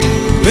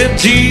Well,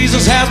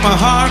 Jesus has my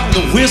heart and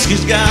the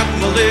whiskey's got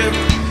my liver,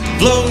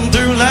 floating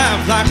through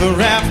life like a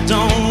raft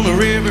on a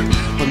river.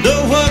 I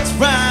know what's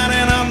right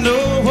and I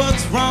know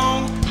what's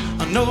wrong.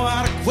 I know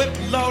how to quit,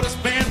 Lord, it's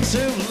been too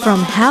long.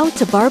 From How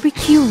to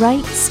Barbecue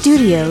Right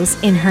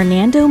Studios in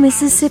Hernando,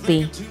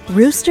 Mississippi,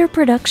 Rooster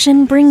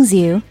Production brings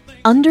you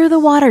Under the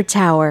Water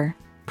Tower,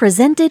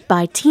 presented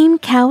by Team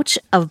Couch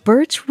of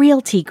Birch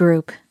Realty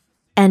Group.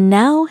 And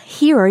now,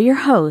 here are your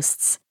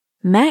hosts,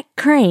 Matt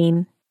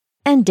Crane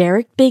and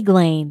Derek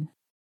Biglane.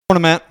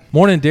 Morning, Matt.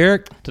 Morning,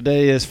 Derek.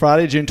 Today is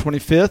Friday, June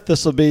 25th.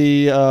 This will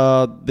be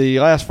the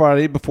last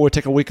Friday before we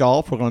take a week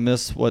off. We're going to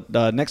miss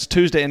next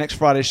Tuesday and next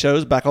Friday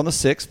shows back on the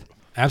 6th.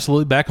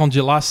 Absolutely. Back on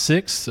July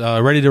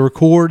 6th. Ready to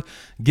record.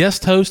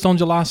 Guest host on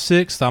July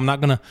 6th. I'm not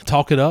going to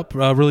talk it up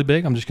really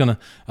big. I'm just going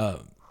to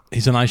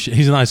he's a nice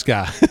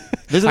guy.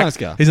 He's a nice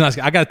guy. He's a nice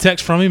guy. I got a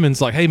text from him and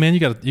it's like, hey man, you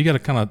got to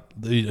kind of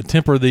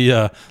temper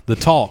the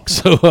talk.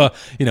 So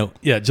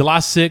July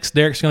 6th,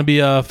 Derek's going to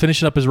be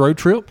finishing up his road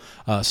trip.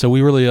 So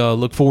we really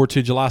look forward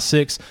to July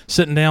 6th,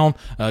 sitting down,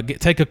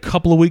 take a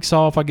couple of weeks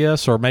off, I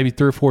guess, or maybe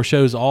 3 or 4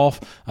 shows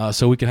off,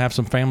 so we can have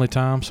some family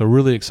time. So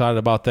really excited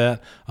about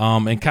that,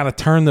 and kind of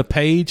turn the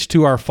page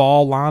to our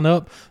fall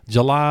lineup.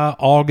 July,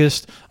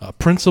 August,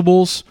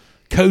 principals,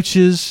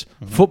 coaches,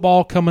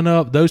 football coming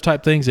up, those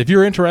type things. If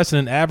you're interested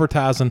in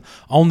advertising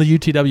on the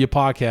UTW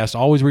podcast,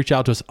 always reach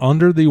out to us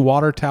under the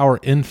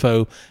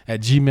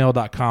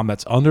watertowerinfo@gmail.com.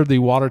 That's under the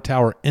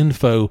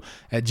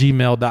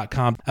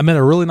watertowerinfo@gmail.com. I met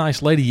a really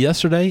nice lady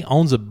yesterday,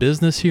 owns a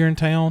business here in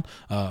town,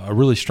 a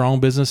really strong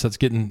business that's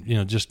getting,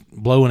 just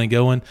blowing and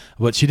going,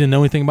 but she didn't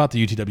know anything about the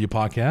UTW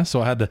podcast,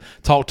 so I had to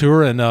talk to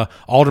her, and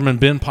Alderman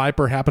Ben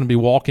Piper happened to be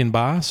walking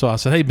by, so I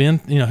said, hey, Ben,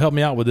 help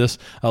me out with this.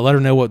 Let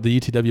her know what the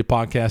UTW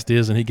podcast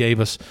is, and he gave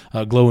us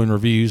glowing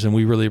reviews, and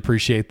we really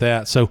appreciate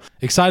that. So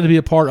excited to be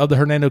a part of the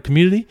Hernando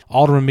community,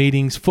 Alderman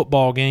meetings,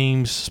 football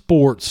games,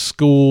 sports,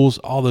 schools,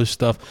 all those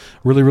stuff.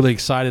 Really, really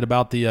excited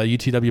about the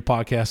UTW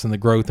podcast and the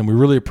growth, and we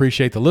really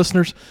appreciate the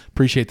listeners,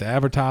 appreciate the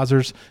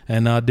advertisers.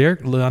 And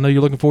Derek, I know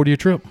you're looking forward to your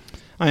trip.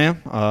 I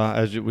am.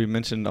 As we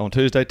mentioned on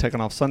Tuesday, taking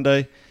off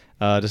Sunday.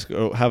 Just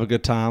go have a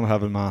good time.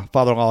 Having my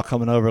father-in-law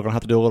coming over. Going to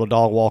have to do a little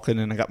dog walking,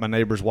 and I got my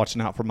neighbors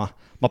watching out for my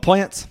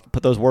plants.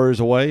 Put those worries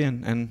away,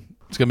 and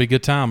it's going to be a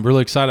good time.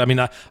 Really excited. I mean,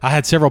 I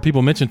had several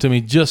people mention to me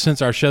just since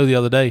our show the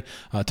other day,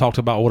 talked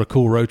about what a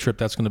cool road trip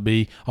that's going to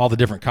be, all the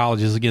different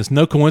colleges. Again, it's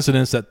no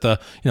coincidence that a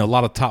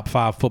lot of top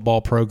 5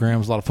 football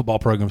programs, a lot of football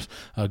programs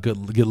get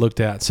looked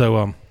at.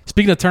 So,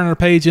 speaking of turning the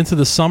page into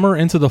the summer,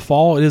 into the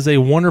fall, it is a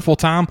wonderful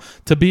time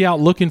to be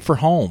out looking for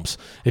homes.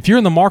 If you're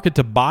in the market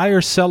to buy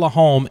or sell a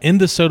home in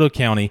DeSoto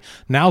County,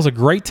 now's a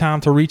great time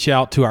to reach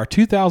out to our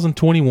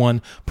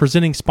 2021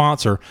 presenting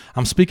sponsor.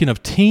 I'm speaking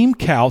of Team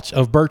Couch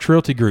of Birch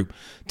Realty Group.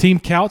 Team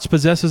Couch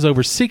possesses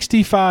over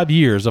 65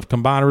 years of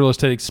combined real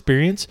estate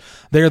experience.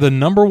 They are the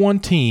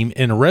 #1 team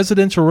in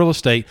residential real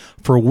estate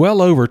for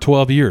well over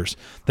 12 years.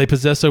 They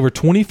possess over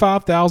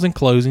 25,000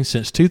 closings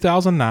since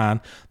 2009.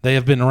 They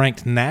have been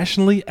ranked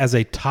nationally as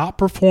a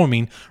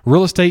top-performing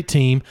real estate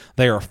team.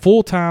 They are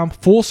full-time,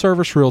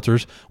 full-service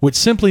realtors, which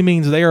simply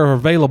means they are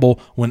available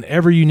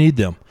whenever you need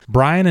them.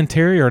 Brian and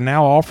Terry are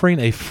now offering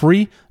a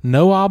free,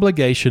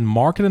 no-obligation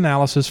market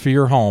analysis for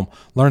your home.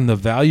 Learn the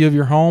value of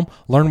your home,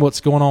 learn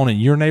what's going on in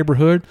your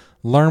neighborhood,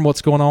 learn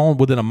what's going on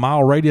within a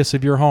mile radius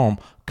of your home,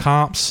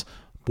 comps,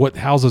 what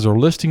houses are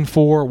listing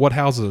for, what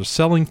houses are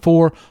selling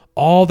for.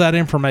 All that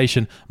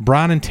information,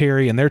 Brian and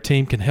Terry and their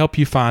team can help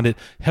you find it,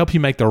 help you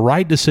make the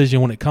right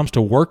decision when it comes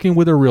to working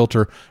with a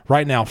realtor.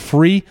 Right now,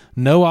 free,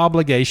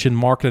 no-obligation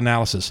market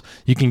analysis.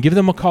 You can give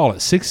them a call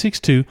at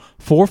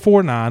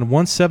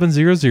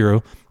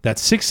 662-449-1700.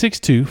 That's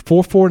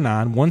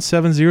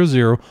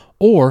 662-449-1700,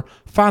 or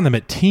find them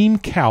at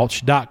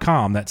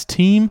teamcouch.com. That's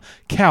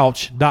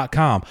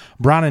teamcouch.com.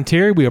 Brian and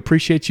Terry, we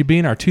appreciate you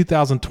being our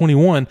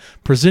 2021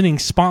 presenting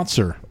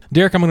sponsor.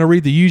 Derek, I'm going to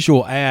read the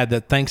usual ad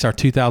that thanks our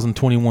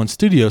 2021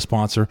 studio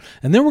sponsor,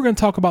 and then we're going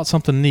to talk about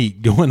something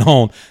neat going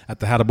on at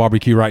the How to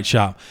Barbecue Right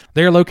shop.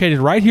 They are located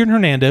right here in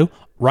Hernando,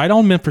 right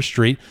on Memphis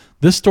Street.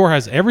 This store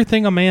has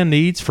everything a man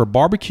needs for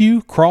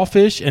barbecue,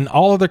 crawfish, and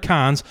all other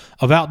kinds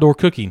of outdoor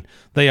cooking.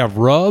 They have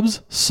rubs,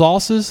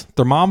 sauces,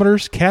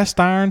 thermometers, cast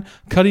iron,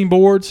 cutting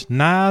boards,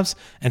 knives,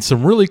 and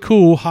some really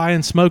cool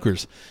high-end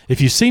smokers. If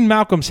you've seen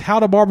Malcolm's How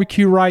to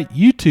Barbecue Right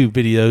YouTube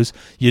videos,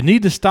 you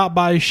need to stop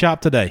by his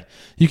shop today.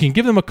 You can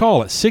give them a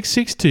call at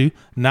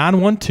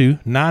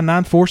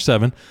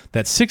 662-912-9947.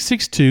 That's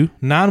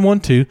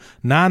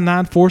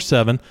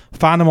 662-912-9947.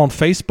 Find them on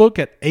Facebook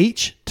at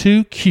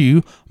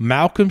H2Q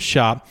Malcolm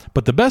Shop.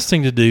 But the best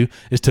thing to do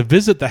is to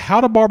visit the How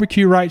to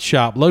Barbecue Right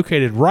shop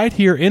located right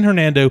here in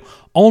Hernando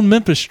on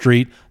Memphis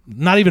Street,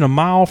 not even a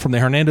mile from the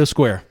Hernando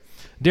Square.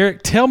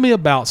 Derek, tell me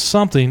about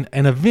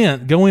an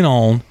event going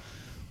on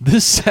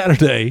this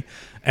Saturday,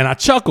 and I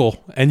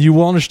chuckle, and you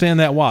will understand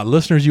that why.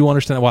 Listeners, you will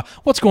understand that why.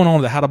 What's going on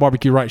at the How to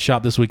Barbecue Right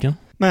shop this weekend?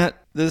 Matt,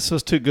 this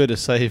was too good to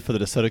save for the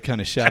DeSoto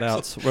County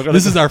shout-outs.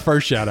 This is our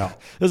first shout-out.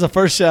 This is our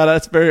first shout-out.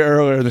 It's very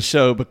early in the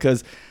show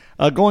because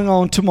Going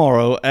on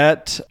tomorrow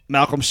at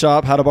Malcolm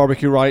Shop, How to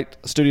Barbecue Right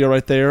studio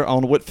right there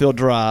on Whitfield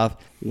Drive.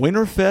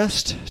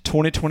 Winterfest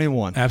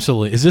 2021.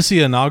 Absolutely. Is this the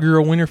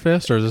inaugural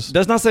Winterfest, or is this?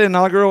 Does not say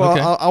inaugural. Okay.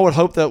 I would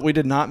hope that we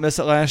did not miss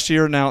it last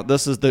year. Now,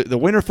 this is the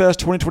Winterfest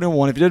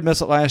 2021. If you did miss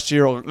it last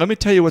year, let me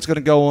tell you what's going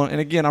to go on. And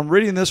again, I'm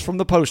reading this from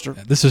the poster.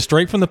 This is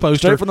straight from the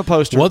poster. Straight from the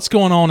poster. What's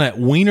going on at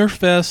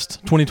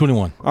Winterfest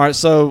 2021? All right,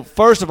 so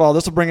first of all,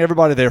 this will bring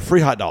everybody there.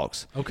 Free hot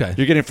dogs. Okay.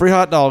 You're getting free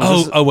hot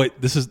dogs.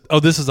 This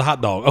is a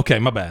hot dog. Okay,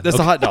 my bad. This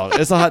is a hot dog.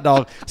 It's a hot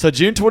dog. So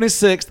June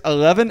 26th,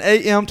 11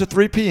 a.m. to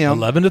 3 p.m.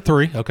 11 to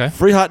 3. Okay.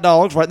 Free hot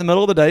dogs right in the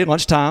middle of the day,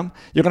 lunchtime.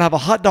 You're going to have a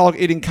hot dog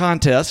eating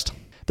contest.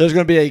 There's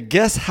going to be a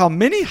guess how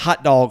many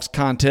hot dogs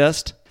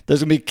contest. There's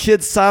going to be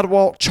kids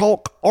sidewalk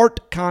chalk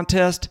art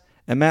contest.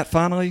 And Matt,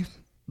 finally,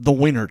 the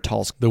wiener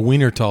toss. The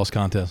wiener toss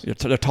contest.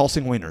 They're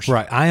tossing wieners.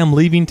 Right. I am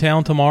leaving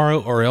town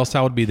tomorrow, or else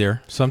I would be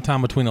there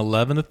sometime between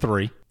 11 to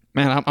 3.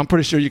 Man, I'm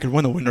pretty sure you could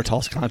win the wiener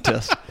toss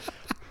contest.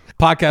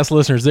 Podcast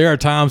listeners, there are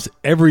times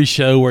every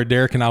show where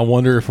Derek and I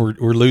wonder if we're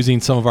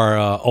losing some of our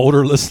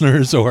older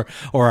listeners or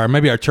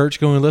maybe our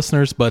church-going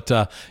listeners. But,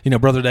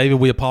 Brother David,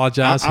 we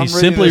apologize. He's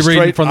simply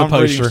reading from the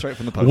poster.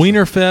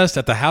 Wienerfest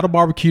at the How to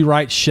Barbecue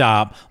Right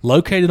shop,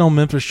 located on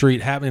Memphis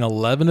Street, happening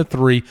 11 to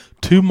 3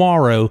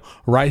 tomorrow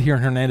right here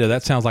in Hernando.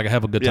 That sounds like I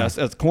have a good time. Yes,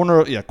 it's corner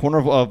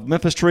of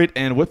Memphis Street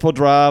and Whitfield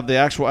Drive. The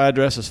actual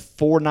address is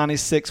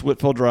 496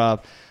 Whitfield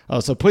Drive.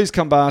 So please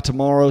come by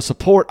tomorrow.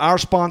 Support our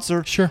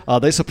sponsor. Sure.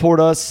 They support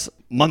us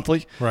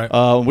monthly. Right.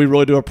 We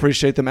really do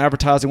appreciate them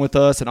advertising with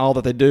us and all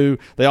that they do.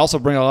 They also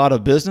bring a lot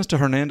of business to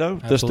Hernando.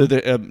 Just through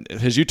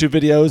his YouTube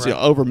videos, right.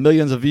 Over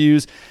millions of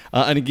views.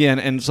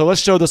 And so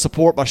let's show the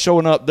support by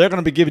showing up. They're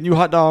going to be giving you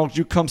hot dogs.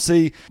 You come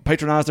see,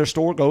 patronize their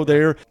store, go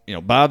there,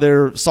 buy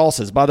their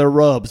sauces, buy their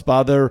rubs,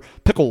 buy their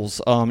pickles,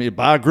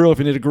 buy a grill if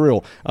you need a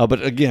grill.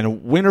 But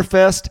again,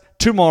 Winterfest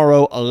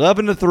tomorrow,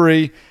 11 to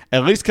 3.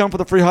 At least come for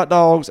the free hot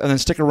dogs and then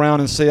stick around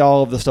and see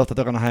all of the stuff that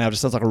they're going to have. It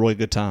sounds like a really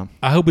good time.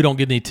 I hope we don't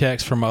get any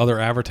texts from other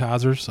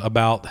advertisers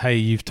about, hey,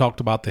 you've talked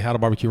about the How to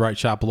Barbecue Right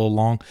shop a little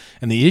long.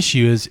 And the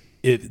issue is,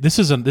 this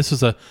is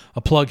a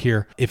plug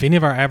here. If any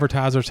of our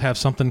advertisers have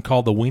something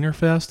called the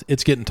Wienerfest,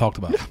 it's getting talked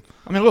about. Yeah.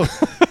 I mean, look.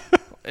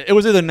 It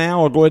was either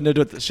now or go ahead and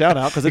do it the shout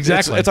out because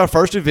it's our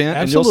first event.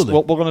 Absolutely.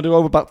 And we're going to do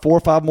over about 4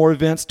 or 5 more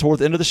events towards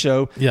the end of the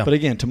show. Yeah. But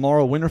again,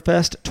 tomorrow,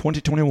 Winterfest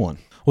 2021.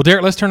 Well,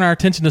 Derek, let's turn our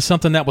attention to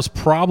something that was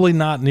probably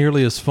not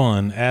nearly as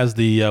fun as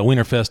the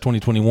Winterfest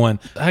 2021.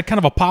 I had kind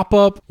of a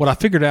pop-up. What I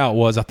figured out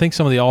was I think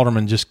some of the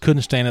aldermen just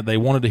couldn't stand it. They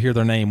wanted to hear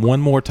their name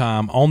one more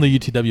time on the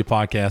UTW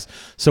podcast.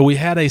 So we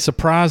had a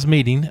surprise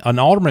meeting, an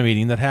alderman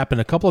meeting that happened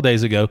a couple of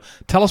days ago.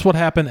 Tell us what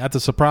happened at the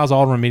surprise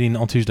alderman meeting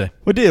on Tuesday.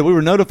 We did. We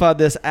were notified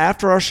this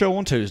after our show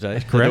on Tuesday.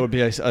 Correct. There would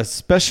be a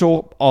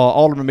special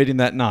alderman meeting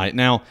that night.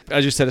 Now,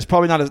 as you said, it's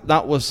probably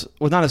was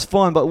not as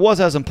fun, but was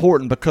as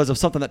important because of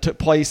something that took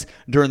place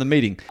during the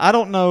meeting. I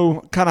don't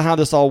know kind of how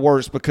this all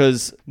works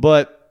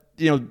but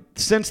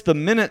since the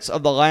minutes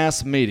of the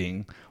last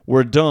meeting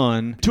were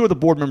done, 2 of the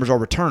board members are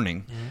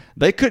returning. Mm-hmm.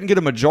 They couldn't get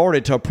a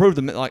majority to approve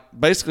them. Like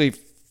basically,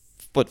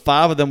 but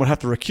 5 of them would have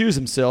to recuse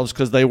themselves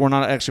because they were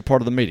not actually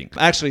part of the meeting.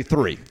 Actually,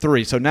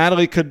 3. So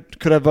Natalie could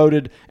have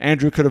voted,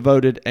 Andrew could have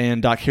voted,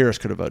 and Doc Harris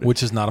could have voted.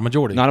 Which is not a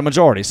majority. Not a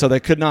majority. So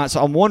they could not.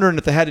 So I'm wondering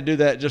if they had to do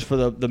that just for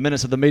the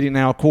minutes of the meeting.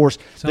 Now, of course,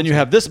 then you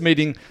have this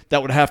meeting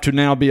that would have to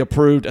now be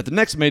approved at the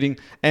next meeting.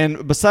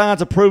 And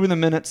besides approving the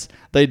minutes,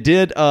 they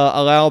did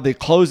allow the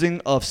closing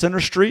of Center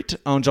Street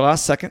on July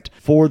 2nd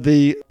for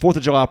the 4th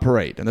of July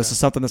parade. And this is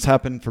something that's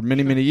happened for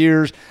many, many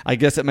years. I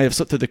guess it may have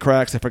slipped through the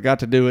cracks. They forgot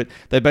to do it.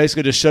 They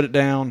basically just shut it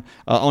down.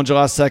 On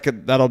July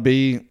 2nd. That'll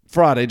be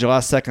Friday,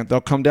 July 2nd.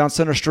 They'll come down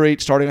Center Street,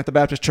 starting at the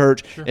Baptist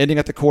Church, ending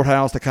at the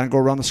courthouse. They kind of go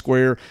around the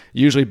square,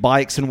 usually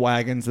bikes and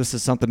wagons. This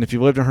is something, if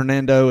you lived in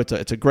Hernando,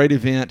 it's a great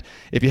event.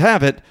 If you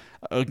haven't,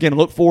 again,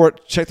 look for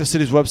it. Check the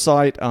city's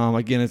website.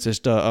 Again, it's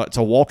just it's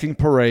a walking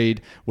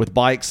parade with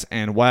bikes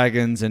and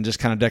wagons and just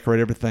kind of decorate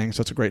everything. So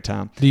it's a great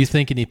time. Do you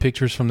think any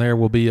pictures from there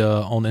will be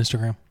on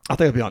Instagram? I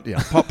think it'll be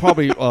on,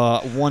 probably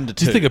 1 to 2.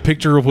 Do you think a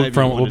picture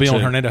will be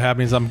on Hernando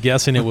Happenings? I'm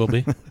guessing it will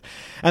be.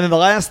 And then the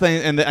last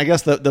thing, and I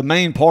guess the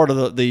main part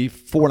of the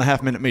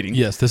 4.5 minute meeting.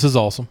 Yes, this is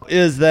awesome.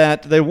 Is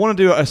that they want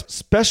to do a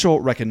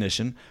special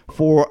recognition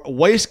for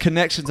Waste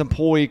Connections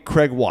employee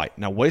Craig White.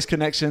 Now, Waste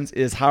Connections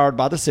is hired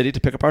by the city to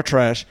pick up our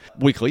trash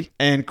weekly.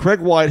 And Craig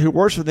White, who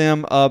works for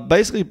them,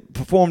 basically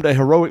performed a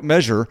heroic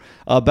measure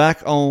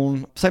back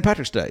on St.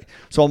 Patrick's Day.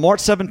 So on March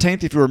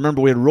 17th, if you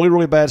remember, we had really,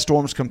 really bad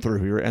storms come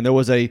through here. And there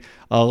was a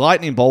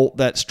lightning bolt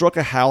that struck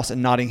a house in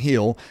Notting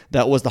Hill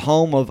that was the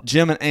home of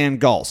Jim and Ann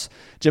Goss.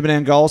 Jim and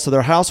Ann Goss, so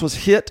their house was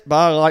hit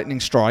by a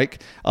lightning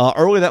strike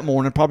early that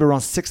morning, probably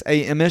around 6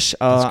 a.m.-ish.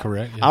 That's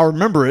correct. Yes. I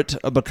remember it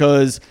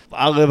because we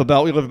live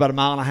about a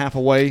mile and a half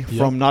away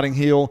from Notting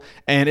Hill,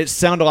 and it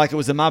sounded like it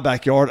was in my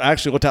backyard. I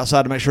actually looked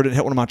outside to make sure it didn't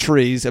hit one of my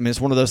trees. I mean,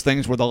 it's one of those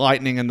things where the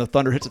lightning and the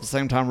thunder hits at the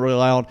same time really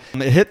loud.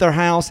 It hit their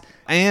house.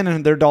 Ann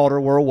and their daughter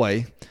were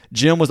away.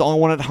 Jim was the only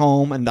one at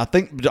home, and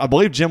I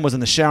believe Jim was in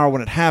the shower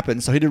when it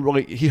happened, so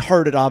he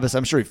heard it, obviously.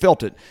 I'm sure he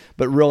felt it,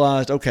 but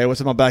realized, okay,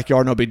 what's in my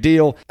backyard, no big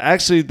deal.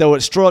 Actually, though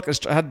it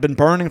had been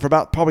burning for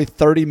about probably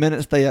 30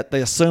 minutes. They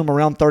assume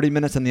around 30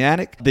 minutes in the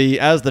attic.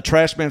 As the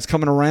trash man's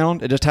coming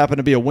around, it just happened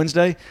to be a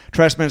Wednesday,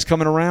 trash man's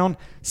coming around,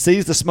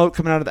 sees the smoke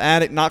coming out of the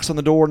attic, knocks on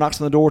the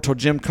door till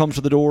Jim comes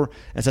to the door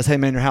and says, hey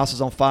man, your house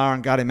is on fire,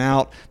 and got him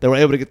out. They were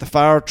able to get the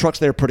fire trucks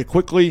there pretty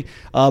quickly.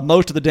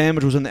 Most of the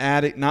damage was in the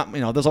attic.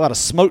 There's a lot of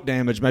smoke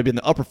damage maybe in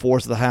the upper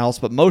floors of the house,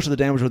 but most of the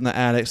damage was in the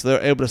attic, so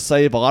they're able to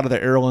save a lot of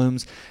their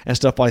heirlooms and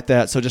stuff like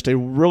that. So just a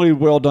really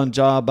well done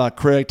job by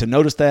Craig to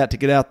notice that, to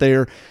get out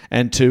there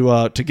and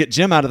to get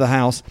Jim out of the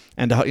house,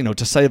 and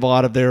to save a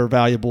lot of their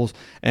valuables.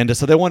 And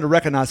so they wanted to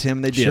recognize him,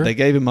 and they did. Sure. They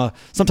gave him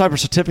some type of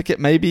certificate,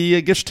 maybe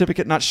a gift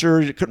certificate, not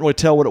sure. You couldn't really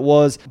tell what it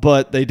was,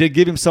 but they did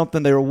give him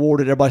something. They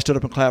rewarded. Everybody stood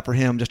up and clapped for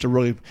him. Just a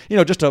really,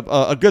 just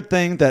a good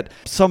thing that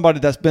somebody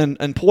that's been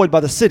employed by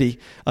the city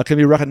can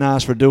be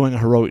recognized for doing a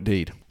heroic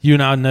deed. You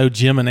and I know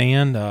Jim and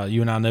Ann.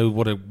 You and I know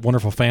what a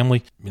wonderful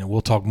family. We'll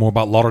talk more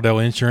about Lauderdale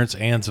Insurance.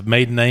 Ann's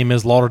maiden name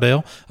is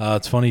Lauderdale.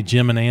 It's funny,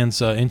 Jim and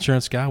Ann's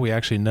insurance guy, we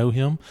actually know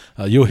him.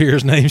 You'll hear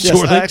his name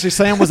shortly. Yes, actually,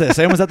 Sam was there.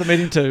 Sam was at the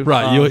meeting too.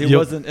 Right. He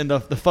wasn't in the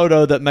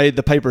photo that made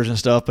the papers and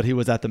stuff, but he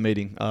was at the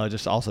meeting.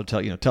 Just also tell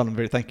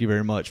him thank you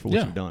very much for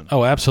what you've done.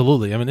 Oh,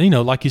 absolutely. I mean,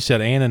 like you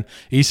said, Ann and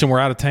Easton were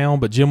out of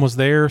town, but Jim was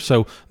there,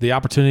 so the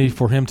opportunity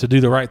for him to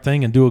do the right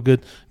thing and do a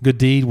good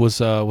deed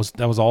was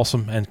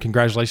awesome, and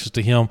congratulations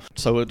to him.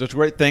 So it's a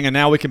great thing, and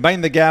now we can bang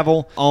the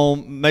gavel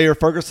on Mayor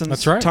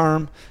Ferguson's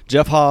term.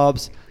 Jeff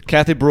Hobbs,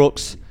 Kathy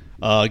Brooks,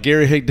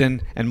 Gary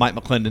Higdon, and Mike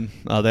McClendon.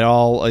 They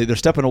all either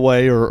stepping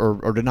away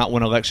or did not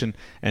win an election,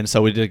 and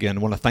so we did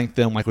again want to thank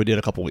them like we did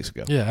a couple weeks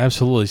ago. Yeah,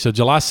 absolutely. So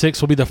July 6th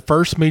will be the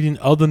first meeting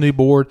of the new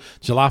board.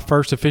 July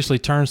 1st officially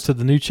turns to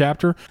the new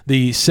chapter.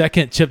 The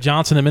second Chip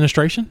Johnson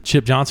administration.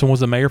 Chip Johnson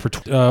was the mayor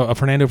of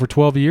Hernando for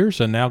 12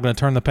 years, and now going to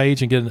turn the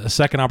page and get a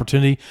second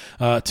opportunity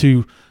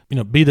to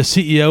be the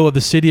CEO of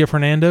the city of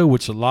Hernando,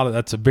 which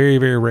that's a very,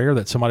 very rare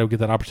that somebody will get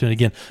that opportunity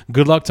again.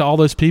 Good luck to all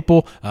those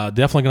people.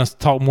 Definitely going to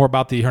talk more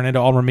about the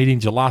Hernando Alderman meeting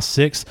July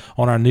 6th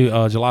on our new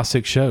July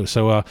 6th show.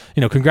 So,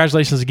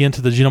 congratulations again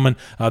to the gentleman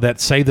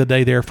that saved the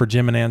day there for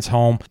Jim and Ann's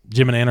home.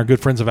 Jim and Ann are good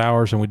friends of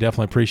ours, and we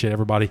definitely appreciate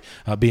everybody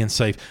being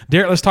safe.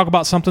 Derek, let's talk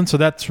about something. So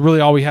that's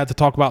really all we had to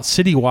talk about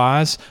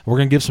city-wise. We're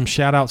going to give some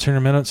shout-outs here in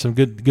a minute, some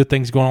good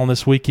things going on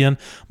this weekend.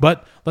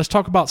 But let's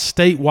talk about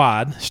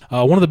statewide.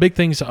 One of the big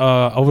things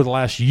over the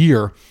last year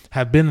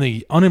have been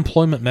the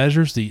unemployment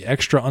measures, the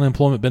extra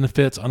unemployment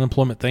benefits,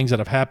 unemployment things that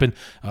have happened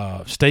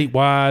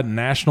statewide,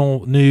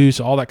 national news,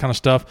 all that kind of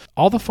stuff.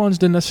 All the funds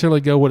didn't necessarily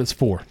go what it's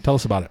for. Tell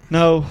us about it.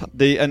 No,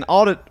 an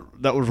audit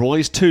that was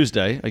released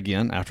Tuesday,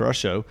 again after our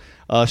show,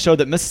 showed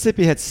that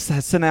Mississippi has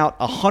sent out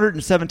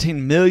 $117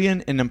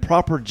 million in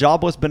improper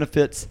jobless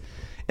benefits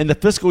in the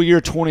fiscal year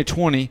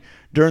 2020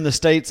 during the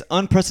state's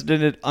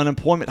unprecedented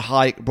unemployment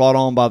hike brought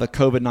on by the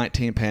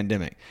COVID-19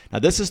 pandemic. Now,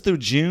 this is through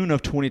June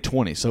of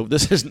 2020, so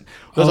there's a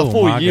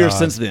full year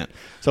since then.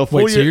 So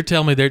so you're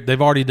telling me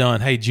they've already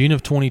done, June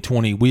of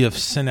 2020, we have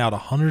sent out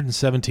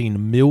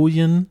 117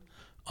 million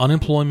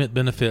unemployment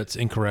benefits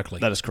incorrectly.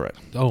 That is correct.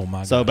 Oh, my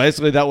God. So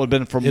basically that would have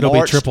been from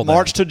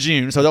March to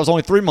June, so that was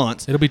only 3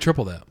 months. It'll be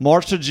triple that.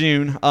 March to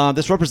June.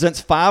 This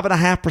represents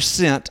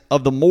 5.5%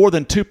 of the more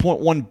than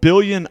 2.1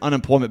 billion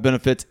unemployment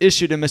benefits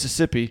issued in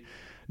Mississippi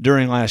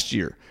during last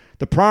year.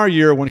 The prior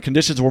year, when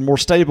conditions were more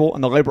stable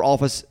and the labor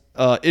office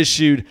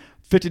issued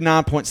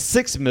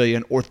 59.6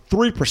 million, or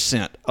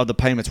 3% of the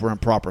payments were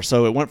improper.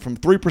 So it went from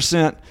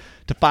 3%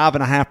 to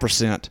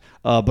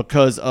 5.5%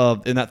 because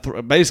of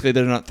basically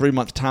they're in a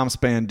 3-month time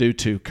span due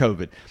to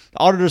COVID. The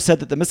auditor said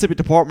that the Mississippi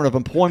Department of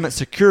Employment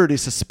Security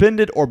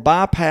suspended or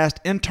bypassed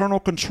internal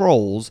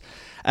controls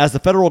as the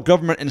federal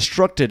government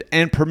instructed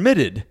and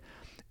permitted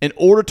in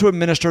order to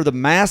administer the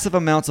massive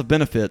amounts of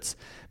benefits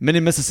many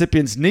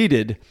Mississippians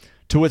needed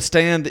to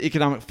withstand the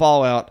economic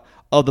fallout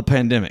of the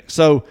pandemic.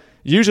 So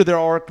usually there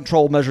are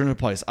control measures in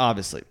place,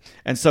 obviously.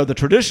 And so the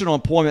traditional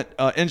employment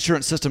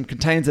insurance system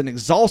contains an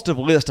exhaustive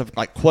list of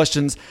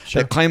questions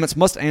that claimants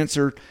must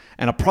answer,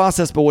 and a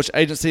process by which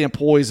agency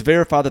employees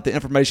verify that the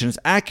information is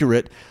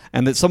accurate,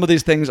 and that some of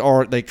these things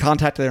they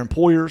contact their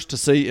employers to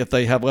see if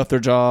they have left their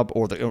job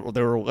or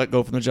they were let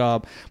go from the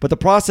job. But the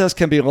process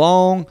can be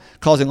long,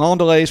 causing long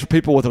delays for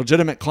people with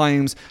legitimate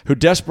claims who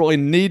desperately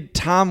need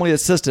timely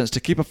assistance to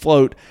keep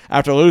afloat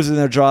after losing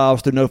their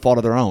jobs through no fault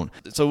of their own.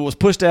 So it was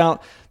pushed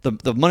out.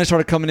 The money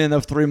started coming in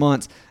those 3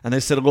 months, and they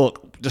said,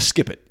 "Look, just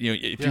skip it.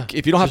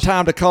 If you don't have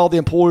time to call the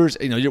employers,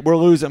 we're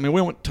losing. I mean,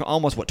 we went to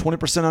almost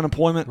 20%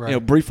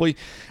 unemployment, briefly,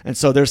 and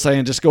so they're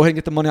saying just go ahead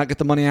and get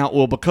the money out.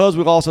 Well, because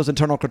we've also has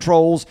internal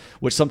controls,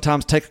 which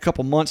sometimes take a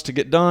couple months to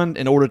get done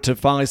in order to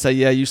finally say,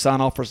 yeah, you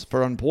sign off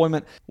for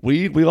unemployment.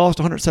 We lost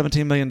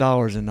 $117 million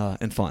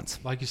in funds.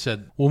 Like you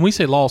said, when we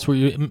say lost,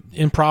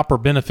 improper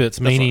benefits,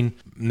 meaning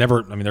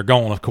never. I mean, they're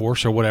gone, of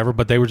course, or whatever,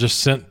 but they were just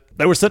sent.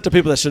 They were sent to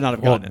people that should not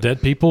have gotten it.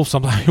 Dead people,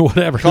 something,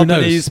 whatever.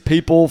 Companies,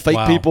 people,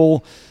 fake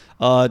people.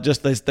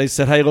 Just they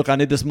said, hey, look, I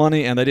need this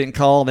money, and they didn't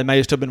call. They may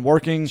have still been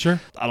working.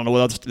 Sure. I don't know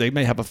whether they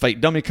may have a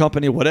fake dummy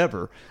company,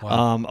 whatever,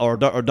 or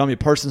dummy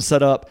person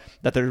set up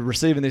that they're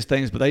receiving these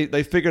things. But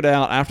they figured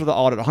out after the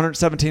audit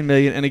 $117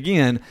 million, and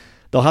again,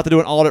 they'll have to do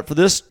an audit for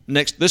this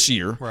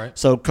year. Right.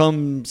 So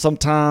come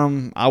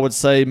sometime, I would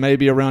say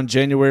maybe around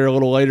January or a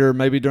little later,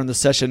 maybe during the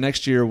session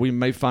next year, we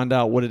may find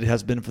out what it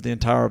has been for the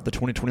entire of the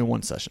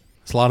 2021 session.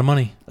 It's a lot of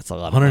money. That's a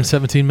lot of money.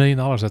 $117 million.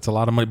 That's a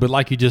lot of money. But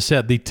like you just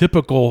said, the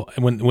typical,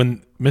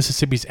 when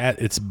Mississippi's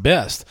at its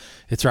best,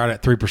 it's right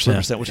at 3%.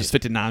 3%, which is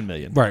 $59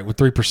 million. Right, with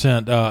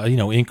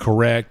 3%,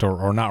 incorrect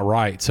or not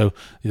right. So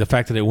the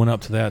fact that it went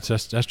up to that,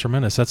 that's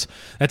tremendous.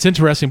 That's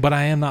interesting, but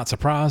I am not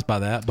surprised by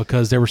that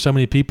because there were so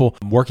many people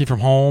working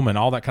from home and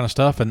all that kind of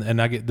stuff,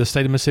 and I get the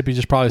state of Mississippi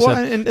just probably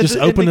said, just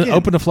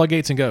open the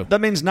floodgates and go.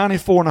 That means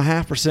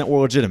 94.5% were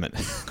legitimate.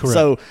 Correct.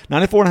 So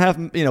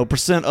 94.5%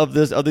 percent of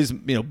these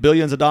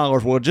billions of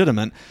dollars were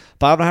legitimate.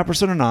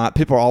 5.5% are not.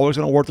 People are always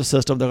going to work the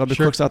system. There are going to be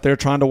crooks out there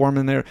trying to worm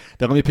in there.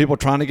 There are going to be people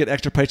trying to get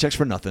extra paychecks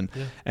for nothing.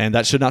 Yeah. And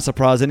that should not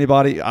surprise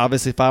anybody.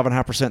 Obviously,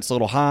 5.5% is a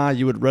little high.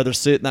 You would rather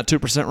sit in that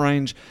 2%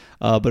 range.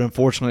 But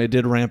unfortunately, it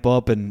did ramp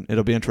up, and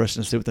it'll be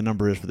interesting to see what the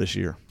number is for this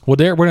year. Well,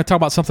 Derek, we're going to talk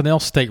about something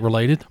else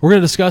state-related. We're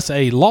going to discuss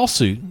a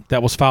lawsuit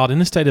that was filed in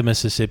the state of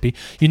Mississippi.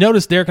 You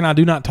notice Derek and I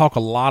do not talk a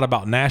lot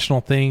about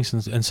national things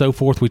and so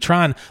forth. We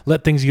try and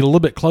let things get a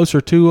little bit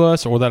closer to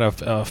us or that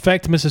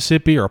affect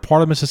Mississippi or a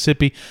part of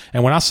Mississippi.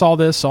 And when I saw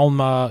this on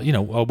a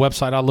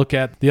website I looked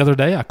at the other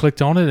day, I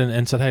clicked on it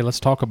and said, hey, let's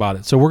talk about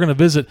it. So we're going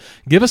to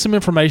give us some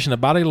information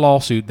about a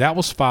lawsuit that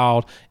was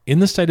filed in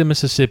the state of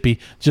Mississippi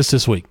just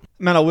this week.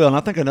 Man, I will. And I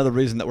think another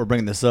reason that we're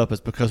bringing this up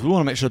is because we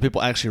want to make sure that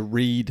people actually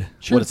read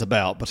what it's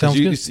about. Because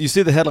you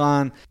see the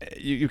headline,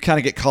 you kind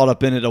of get caught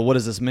up in it, or what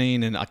does this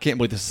mean? And I can't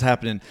believe this is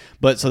happening.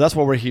 But so that's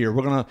why we're here.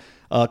 We're going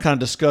to kind of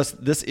discuss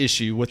this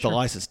issue with the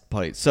license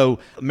plate. So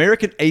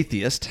American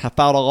Atheists have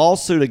filed a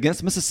lawsuit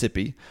against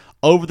Mississippi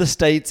over the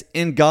state's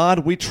In God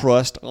We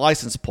Trust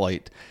license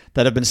plate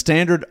that have been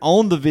standard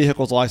on the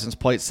vehicle's license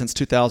plate since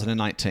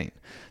 2019.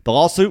 The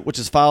lawsuit, which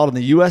is filed in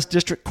the U.S.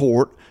 District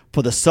Court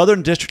for the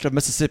Southern District of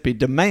Mississippi,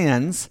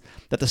 demands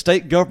that the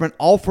state government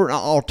offer an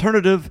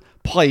alternative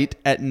plate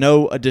at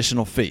no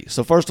additional fee.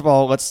 So first of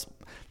all,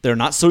 they're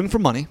not suing for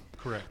money.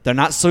 Correct. They're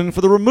not suing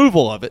for the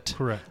removal of it.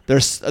 Correct. They're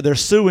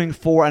suing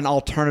for an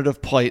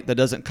alternative plate that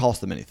doesn't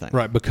cost them anything.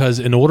 Right, because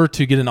in order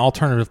to get an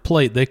alternative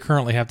plate, they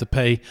currently have to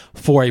pay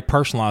for a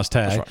personalized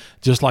tag. Right.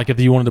 Just like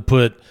if you wanted to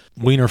put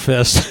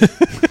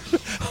Wienerfest.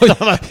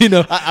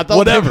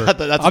 Whatever.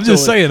 I'm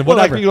just saying, whatever.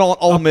 Like if you want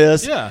Ole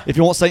Miss, if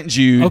you want St.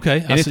 Jude,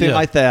 anything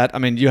like that. I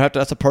mean, you have to.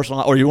 That's a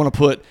personal. Or you want to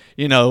put,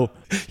 UTW.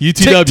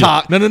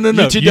 TikTok. No.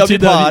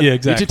 UTW pod. Yeah,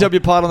 exactly.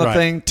 UTW pod on the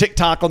thing.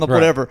 TikTok on the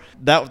whatever.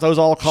 Those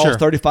all cost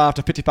 $35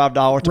 to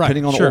 $55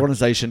 depending on the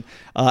organization.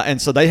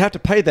 And so they have to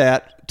pay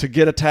that to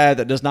get a tag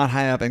that does not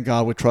have In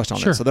God We Trust on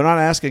it. So they're not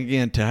asking,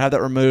 again, to have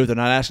that removed. They're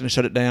not asking to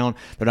shut it down.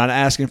 They're not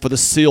asking for the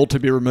seal to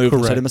be removed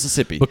from the state of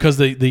Mississippi. Because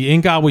the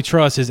In God We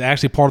Trust is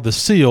actually part of the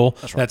seal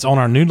that's on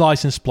our new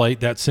license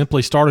plate that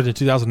simply started in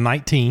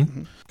 2019.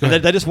 Mm-hmm.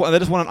 And they just want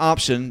an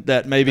option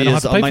that maybe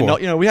is a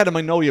Magnolia. We had a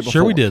Magnolia before.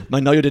 Sure, we did.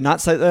 Magnolia did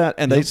not say that,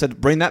 and they said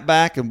bring that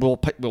back, and we'll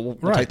take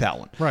that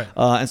one. Right.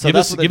 And so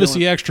give us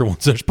the extra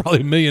ones. There's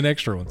probably a million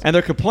extra ones. And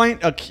their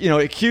complaint,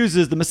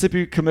 accuses the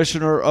Mississippi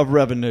Commissioner of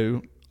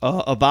Revenue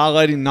of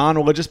violating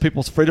non-religious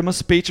people's freedom of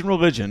speech and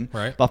religion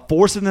by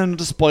forcing them to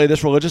display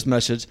this religious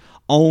message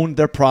on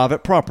their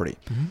private property.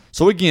 Mm-hmm.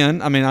 So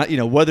again, I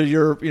mean, whether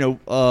you're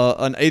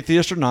an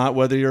atheist or not,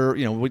 whether you're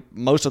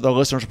most of the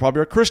listeners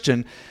probably are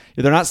Christian,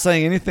 they're not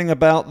saying anything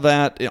about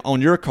that on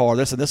your car.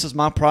 They're saying this is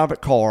my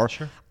private car.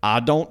 Sure. I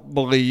don't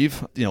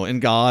believe in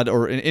God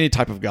or in any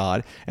type of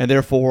God, and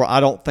therefore I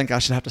don't think I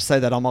should have to say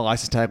that on my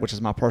license tag, which is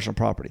my personal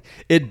property.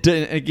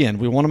 Again,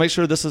 we want to make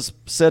sure this is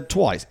said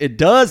twice. It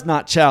does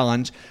not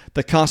challenge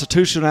the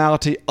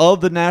constitutionality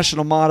of the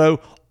national motto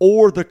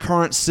or the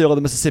current seal of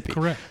the Mississippi.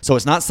 Correct. So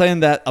it's not saying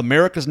that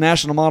America's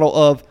national motto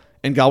of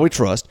In God We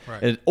Trust,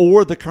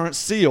 or the current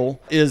seal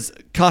is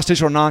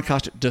constitutional or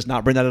non-constitutional, does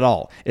not bring that at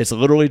all. It's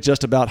literally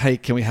just about, hey,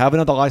 can we have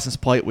another license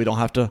plate we don't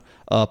have to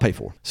pay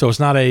for? So it's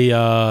not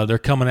a they're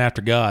coming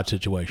after God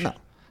situation.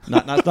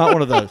 No, not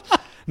one of those.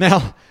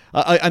 Now,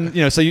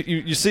 so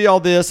you see all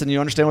this and you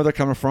understand where they're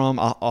coming from.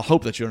 I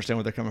hope that you understand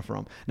where they're coming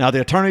from. Now,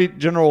 the Attorney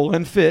General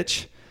Lynn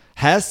Fitch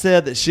has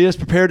said that she is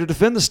prepared to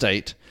defend the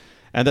state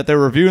and that they're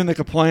reviewing the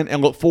complaint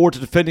and look forward to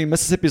defending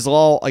Mississippi's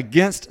law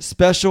against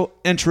special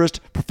interest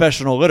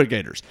professional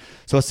litigators.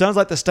 So it sounds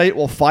like the state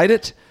will fight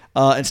it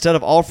instead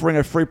of offering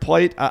a free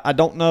plate. I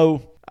don't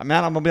know.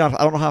 Man, I'm going to be honest,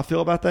 I don't know how I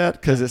feel about that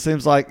because it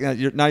seems like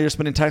now you're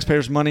spending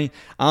taxpayers' money.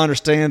 I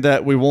understand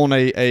that we want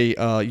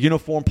a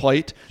uniform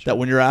plate that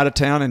when you're out of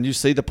town and you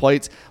see the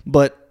plates,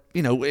 but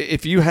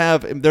if you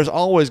have, there's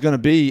always going to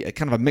be a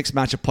kind of a mixed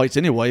match of plates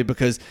anyway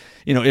because,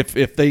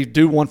 if they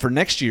do one for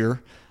next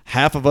year,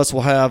 half of us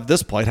will have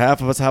this plate,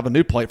 half of us have a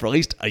new plate for at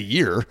least a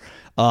year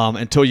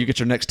until you get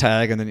your next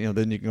tag, and then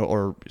you can go,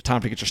 or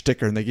time to get your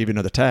sticker and they give you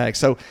another tag.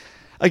 So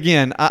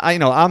again,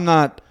 I'm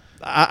not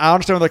I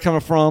understand where they're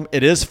coming from.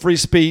 It is free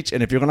speech,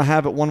 and if you're going to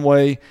have it one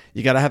way,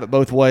 you got to have it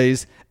both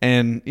ways.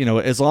 And,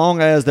 as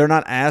long as they're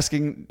not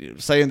saying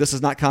this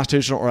is not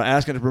constitutional or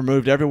asking it to be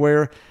removed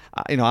everywhere,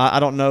 I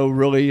don't know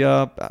really,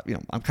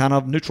 I'm kind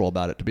of neutral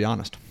about it, to be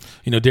honest.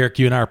 Derek,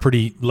 you and I are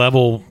pretty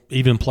level,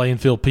 even playing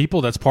field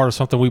people. That's part of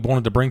something we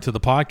wanted to bring to the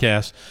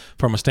podcast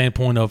from a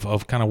standpoint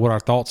of kind of what our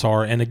thoughts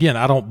are. And again,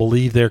 I don't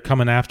believe they're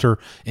coming after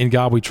In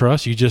God We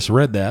Trust. You just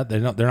read that. They're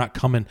not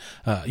coming,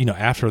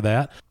 after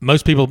that.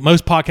 Most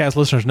podcast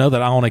listeners know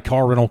that I own a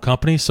car rental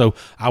company, so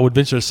I would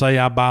venture to say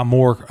I buy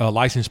more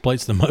license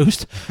plates than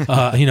most.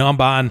 I'm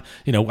buying,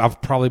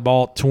 I've probably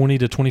bought 20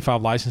 to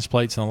 25 license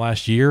plates in the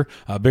last year.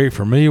 Very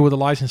familiar with a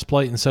license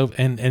plate, and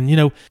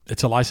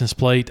it's a license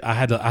plate.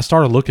 I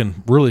started looking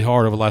really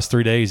hard over the last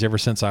 3 days, ever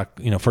since I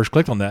first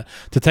clicked on that,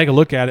 to take a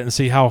look at it and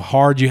see how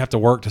hard you have to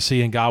work to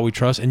see In God We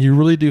Trust, and you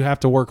really do have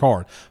to work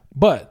hard.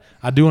 But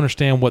I do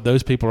understand what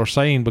those people are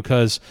saying,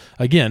 because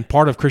again,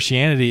 part of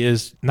Christianity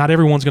is not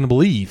everyone's going to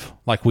believe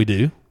like we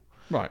do.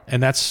 Right.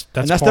 And that's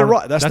their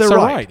right. That's their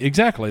right.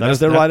 Exactly. That's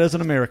their right as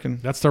an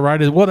American. That's their right.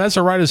 That's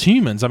their right as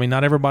humans. I mean,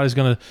 not everybody's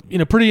going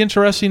to, pretty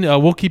interesting.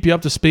 We'll keep you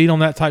up to speed on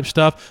that type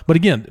stuff. But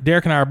again,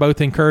 Derek and I are both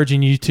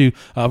encouraging you to,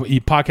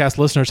 you podcast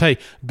listeners, hey,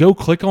 go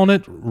click on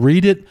it,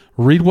 read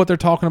what they're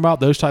talking about,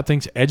 those type of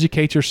things,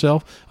 educate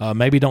yourself.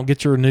 Maybe don't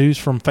get your news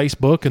from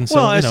Facebook. And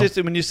so, it's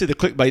just when you see the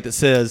clickbait that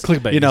says,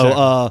 exactly.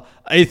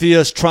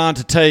 Atheists trying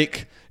to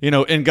take,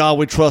 In God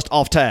We Trust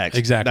off tags.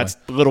 Exactly. That's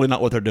literally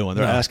not what they're doing.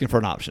 They're asking for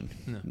an option.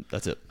 No.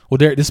 That's it. Well,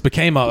 Derek, this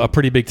became a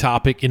pretty big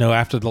topic,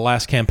 after the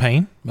last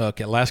campaign.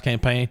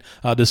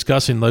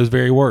 Discussing those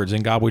very words.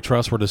 In God We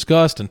Trust were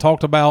discussed and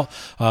talked about,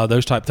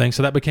 those type things.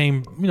 So that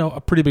became, a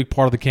pretty big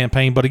part of the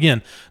campaign. But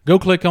again, go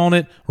click on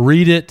it,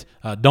 read it.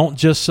 Don't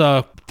just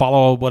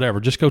follow whatever.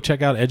 Just go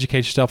check out, educate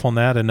yourself on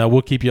that, and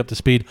we'll keep you up to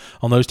speed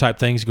on those type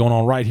things going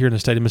on right here in the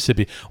state of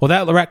Mississippi. Well,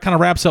 that kind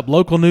of wraps up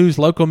local news,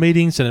 local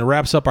meetings, and it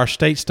wraps up our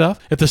state stuff.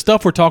 If the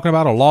stuff we're talking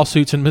about are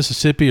lawsuits in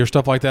Mississippi or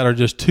stuff like that are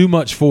just too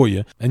much for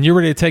you, and you're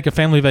ready to take a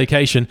family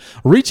vacation,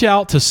 reach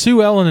out to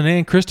Sue Ellen and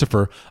Ann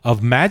Christopher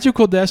of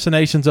Magical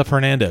Destinations of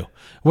Hernando.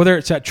 Whether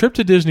it's that trip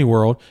to Disney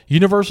World,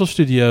 Universal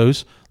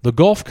Studios, the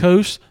Gulf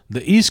Coast,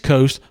 the East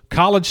Coast,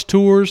 college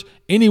tours,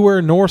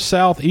 anywhere north,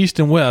 south, east,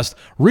 and west,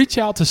 reach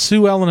out to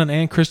Sue Ellen and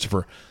Ann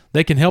Christopher.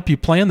 They can help you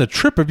plan the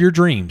trip of your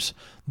dreams.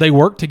 They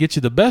work to get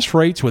you the best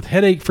rates with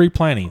headache-free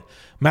planning.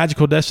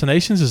 Magical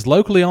Destinations is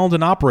locally owned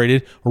and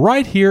operated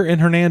right here in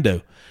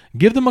Hernando.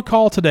 Give them a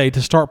call today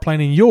to start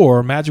planning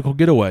your magical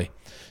getaway.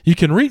 You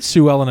can reach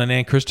Sue Ellen and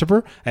Ann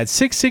Christopher at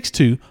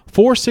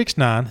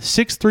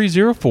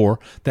 662-469-6304.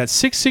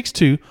 That's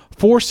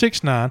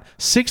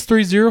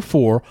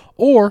 662-469-6304.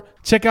 Or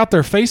check out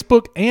their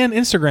Facebook and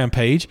Instagram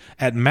page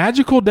at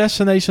Magical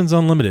Destinations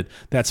Unlimited.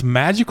 That's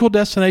Magical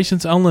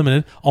Destinations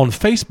Unlimited on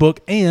Facebook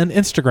and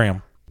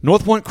Instagram.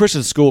 North Point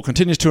Christian School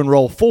continues to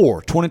enroll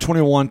for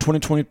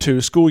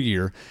 2021-2022 school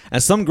year,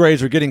 and some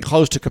grades are getting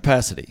close to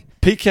capacity.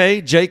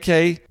 PK,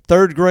 JK,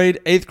 3rd grade,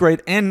 8th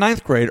grade, and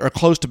 9th grade are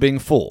close to being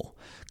full.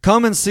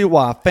 Come and see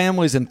why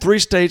families in 3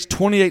 states,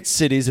 28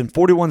 cities, and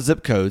 41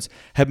 zip codes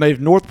have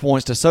made North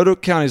Point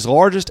DeSoto County's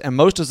largest and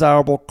most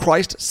desirable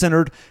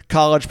Christ-centered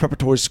college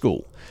preparatory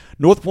school.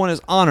 North Point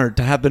is honored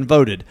to have been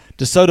voted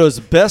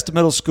DeSoto's best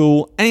middle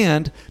school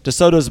and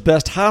DeSoto's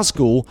best high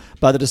school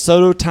by the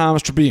DeSoto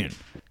Times-Tribune.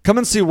 Come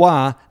and see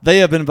why they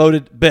have been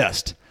voted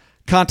best.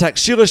 Contact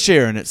Sheila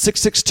Sharon at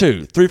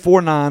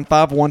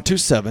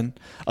 662-349-5127.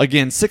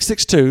 Again,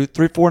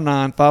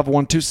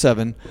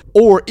 662-349-5127.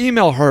 Or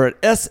email her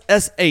at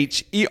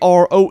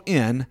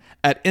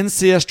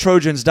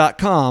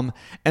sscheron@ncstrojans.com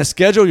and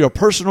schedule your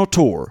personal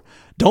tour.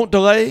 Don't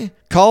delay.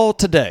 Call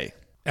today.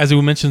 As we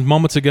mentioned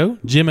moments ago,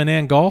 Jim and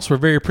Ann Goss were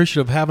very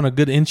appreciative of having a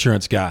good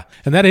insurance guy.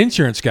 And that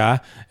insurance guy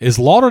is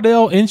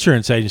Lauderdale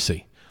Insurance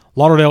Agency.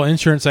 Lauderdale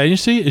Insurance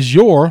Agency is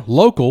your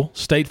local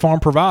State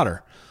Farm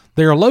provider.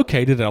 They are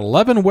located at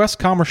 11 West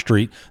Commerce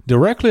Street,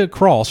 directly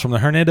across from the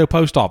Hernando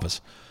Post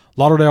Office.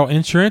 Lauderdale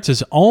Insurance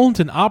is owned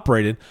and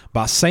operated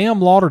by Sam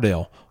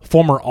Lauderdale,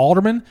 former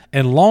alderman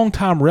and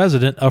longtime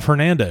resident of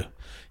Hernando.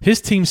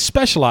 His team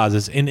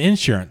specializes in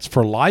insurance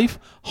for life,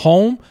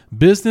 home,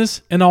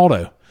 business, and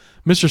auto.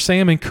 Mr.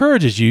 Sam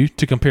encourages you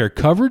to compare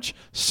coverage,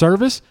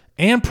 service,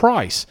 and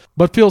price,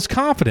 but feels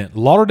confident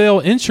Lauderdale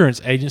Insurance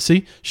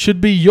Agency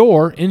should be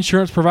your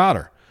insurance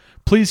provider.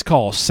 Please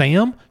call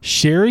Sam,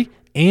 Sherry,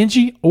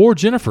 Angie, or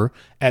Jennifer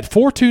at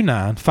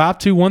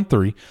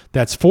 429-5213.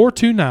 That's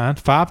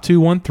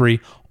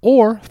 429-5213.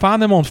 Or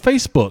find them on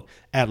Facebook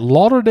at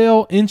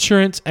Lauderdale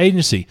Insurance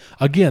Agency.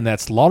 Again,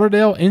 that's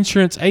Lauderdale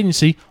Insurance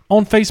Agency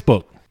on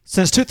Facebook.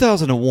 Since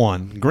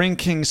 2001, Green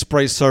King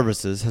Spray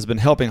Services has been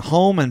helping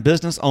home and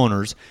business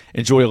owners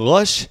enjoy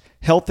lush,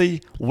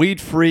 healthy,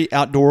 weed-free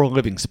outdoor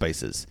living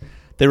spaces.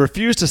 They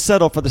refuse to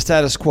settle for the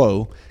status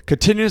quo,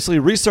 continuously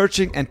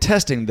researching and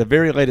testing the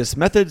very latest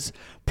methods,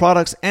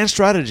 products, and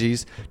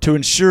strategies to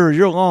ensure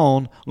your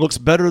lawn looks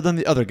better than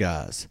the other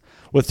guys.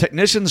 With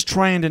technicians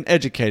trained and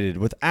educated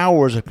with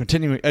hours of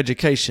continuing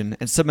education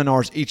and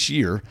seminars each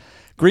year,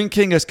 Green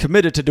King is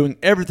committed to doing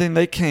everything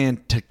they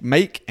can to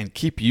make and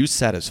keep you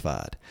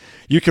satisfied.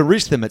 You can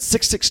reach them at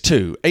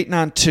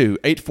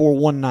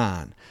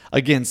 662-892-8419.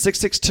 Again,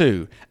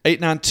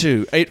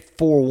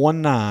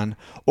 662-892-8419,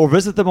 or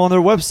visit them on their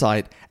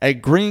website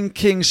at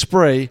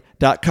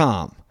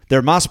greenkingspray.com.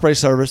 They're my spray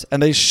service,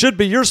 and they should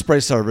be your spray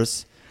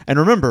service. And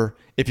remember,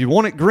 if you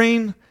want it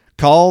green,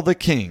 call the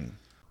King.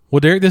 Well,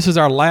 Derek, this is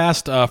our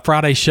last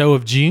Friday show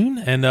of June,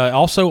 and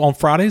also on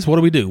Fridays,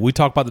 what do? We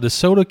talk about the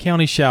DeSoto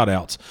County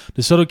Shoutouts.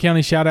 DeSoto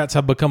County Shoutouts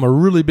have become a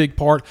really big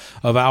part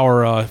of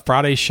our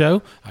Friday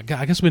show. I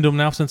guess we've been doing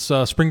them now since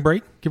spring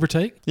break, give or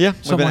take. Yeah,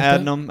 we've been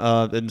adding them,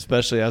 and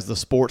especially as the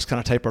sports kind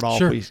of tapered off,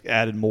 Sure. we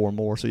added more and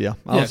more. So, I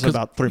would say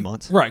about 3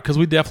 months. Right, because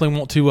we definitely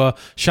want to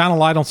shine a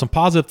light on some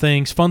positive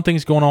things, fun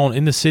things going on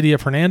in the city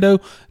of Hernando,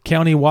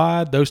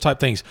 county-wide, those type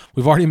things.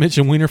 We've already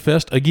mentioned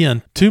Wienerfest.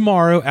 Again,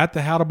 tomorrow at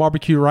the How to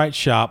Barbecue Right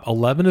shop,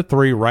 11 to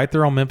 3, right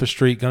there on Memphis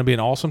Street. Going to be an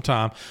awesome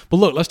time. But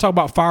look, let's talk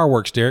about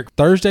fireworks, Derek.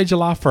 Thursday,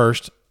 July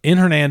 1st, in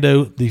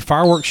Hernando, the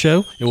fireworks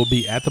show. It will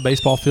be at the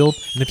baseball field.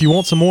 And if you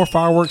want some more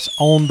fireworks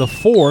on the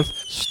 4th,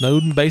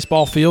 Snowden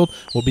Baseball Field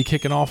will be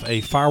kicking off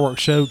a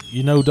fireworks show.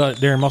 You know,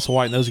 Darren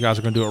Musselwhite and those guys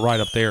are going to do it right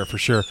up there for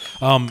sure.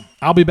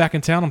 I'll be back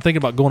in town. I'm thinking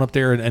about going up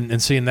there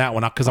and seeing that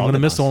one because I'm going to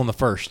miss the one on the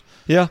 1st.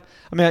 Yeah.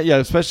 I mean, yeah,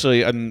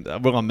 especially, and we're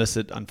going to miss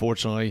it,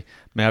 unfortunately.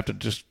 May have to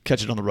just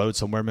catch it on the road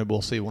somewhere. Maybe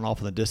we'll see one off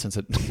in the distance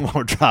while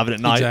we're driving at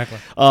night. Exactly.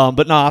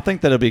 But no, I think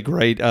that'll be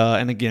great.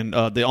 And again,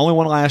 the only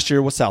one last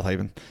year was South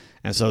Haven.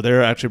 And so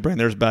they're actually bringing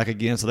theirs back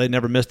again. So they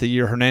never missed a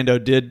year. Hernando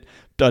did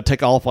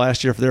take off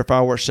last year for their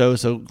fireworks show.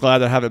 So glad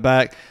to have it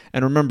back.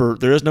 And remember,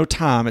 there is no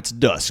time. It's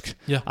dusk.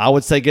 Yeah. I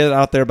would say get it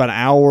out there about an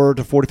hour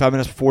to 45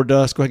 minutes before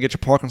dusk. Go ahead and get your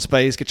parking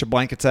space, get your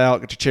blankets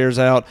out, get your chairs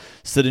out,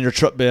 sit in your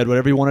truck bed,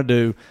 whatever you want to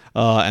do.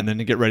 And then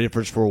get ready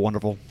for a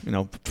wonderful,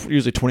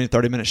 usually 20 to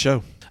 30 minute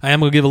show. I am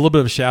going to give a little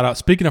bit of a shout out.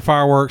 Speaking of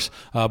fireworks,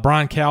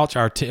 Brian Couch,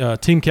 our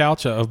Team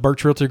Couch of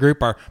Birch Realty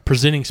Group, our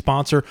presenting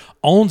sponsor,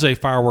 owns a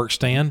fireworks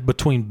stand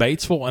between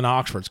Batesville and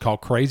Oxford. It's called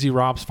Crazy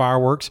Rob's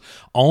Fireworks.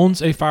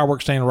 Owns a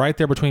fireworks stand right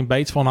there between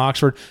Batesville and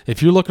Oxford.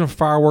 If you're looking for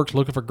fireworks,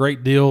 looking for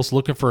great deals,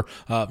 looking for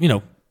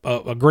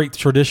a great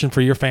tradition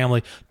for your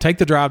family, take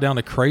the drive down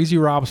to Crazy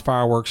Rob's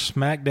Fireworks,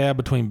 smack dab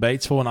between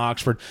Batesville and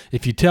Oxford.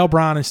 If you tell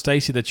Brian and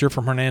Stacy that you're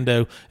from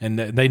Hernando and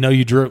they know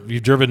you've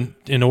driven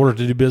in order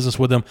to do business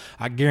with them,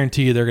 I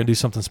guarantee you they're going to do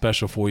something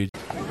special for you.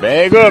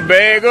 Bag up,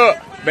 Terry.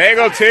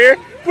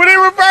 Put in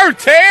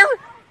reverse, Terry.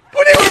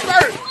 Put in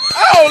reverse.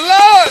 Oh,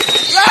 Lord,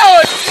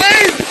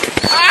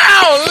 Jesus.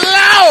 Oh,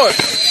 Lord.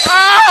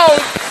 Oh,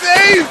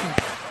 Jesus.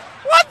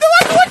 What you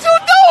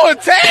doing,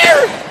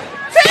 Terry?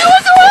 Terry,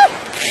 what you doing?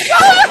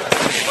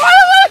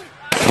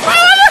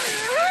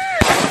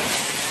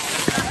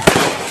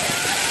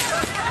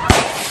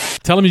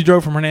 Tell him you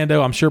drove from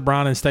Hernando. I'm sure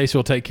Brian and Stacy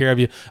will take care of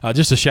you.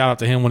 Just a shout out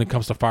to him when it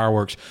comes to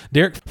fireworks.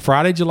 Derek,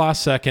 Friday, July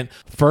 2nd,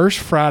 first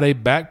Friday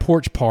back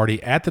porch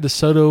party at the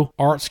DeSoto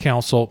Arts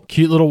Council.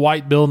 Cute little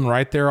white building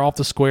right there off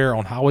the square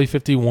on Highway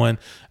 51.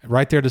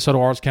 Right there, DeSoto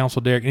Arts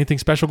Council. Derek, anything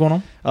special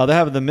going on? They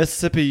have the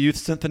Mississippi Youth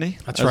Symphony.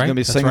 That's right. right. Going to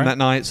be singing that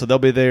night, so they'll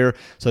be there.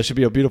 So it should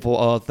be a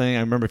beautiful thing. I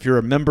remember if you're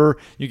a member,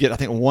 you get, I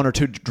think, 1 or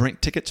 2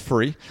 drink tickets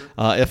free.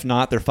 If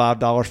not, they're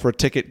 $5 for a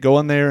ticket. Go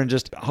in there and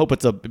just hope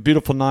it's a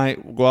beautiful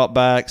night. Go out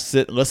back,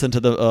 sit, listen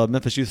to the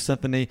Memphis Youth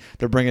Symphony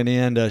they're bringing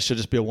in. Should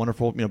just be a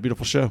wonderful,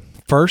 beautiful show.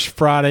 First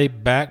Friday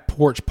back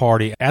porch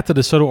party at the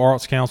DeSoto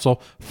Arts Council,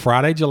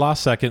 Friday, July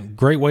 2nd.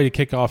 Great way to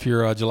kick off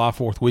your July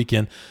 4th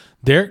weekend.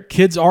 Derek,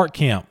 Kids Art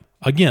Camp.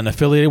 Again,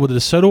 affiliated with the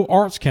DeSoto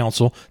Arts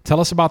Council. Tell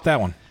us about that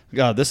one.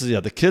 This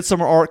is the Kids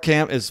Summer Art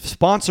Camp is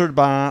sponsored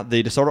by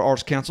the DeSoto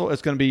Arts Council.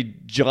 It's going to be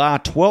July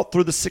 12th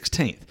through the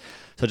 16th.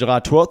 So July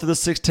 12th through the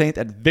 16th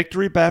at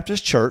Victory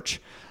Baptist Church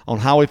on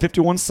Highway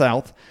 51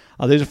 South.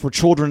 These are for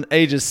children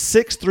ages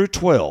 6 through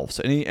 12.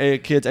 So any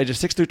kids ages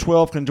 6 through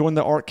 12 can join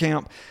the art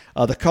camp.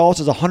 The cost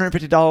is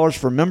 $150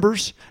 for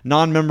members.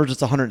 Non-members,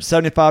 it's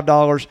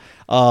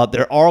 $175.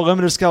 There are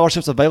limited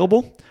scholarships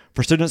available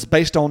for students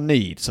based on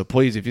need. So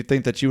please, if you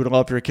think that you would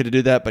love for your kid to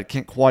do that but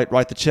can't quite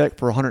write the check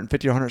for $150 or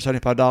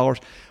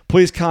 $175,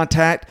 please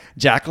contact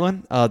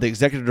Jacqueline, the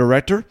executive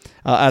director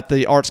at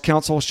the Arts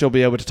Council. She'll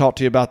be able to talk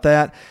to you about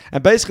that.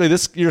 And basically,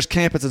 this year's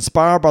camp is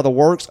inspired by the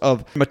works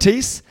of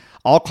Matisse.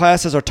 All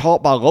classes are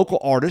taught by local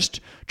artists.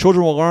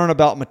 Children will learn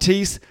about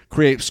Matisse,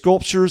 create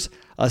sculptures,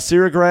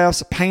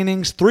 serigraphs,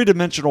 paintings,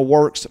 three-dimensional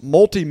works,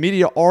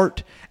 multimedia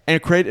art,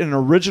 and create an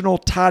original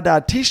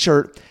tie-dye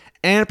T-shirt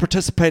and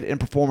participate in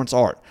performance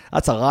art.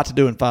 That's a lot to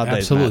do in 5 days.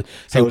 Absolutely.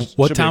 So hey,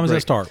 what time does that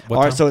start?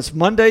 All right, so it's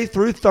Monday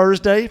through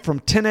Thursday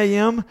from 10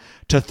 a.m.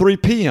 to 3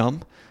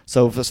 p.m.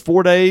 So if it's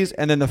 4 days,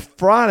 and then the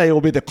Friday will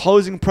be the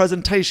closing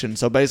presentation.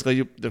 So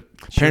basically, the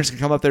parents can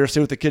come up there and see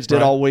what the kids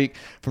did all week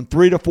from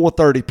 3 to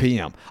 4:30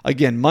 p.m.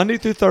 Again, Monday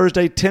through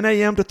Thursday, 10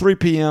 a.m. to 3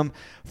 p.m.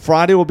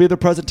 Friday will be the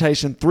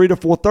presentation, 3 to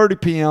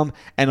 4:30 p.m.,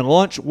 and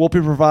lunch will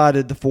be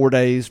provided the 4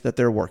 days that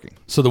they're working.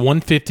 So the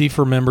 $150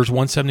 for members,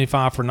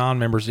 $175 for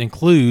non-members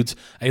includes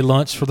a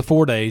lunch for the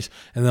 4 days,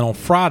 and then on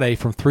Friday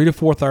from 3 to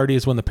 4:30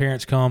 is when the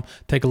parents come,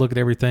 take a look at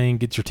everything,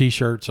 get your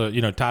T-shirts,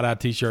 tie-dye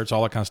T-shirts,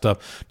 all that kind of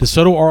stuff.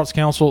 DeSoto Arts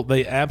Council,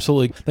 they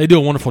do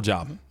a wonderful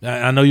job.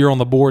 I know you're on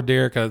the board,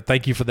 Derek.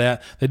 Thank you for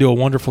that. They do a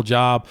wonderful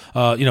job.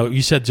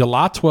 You said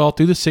July 12th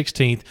through the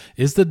 16th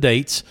is the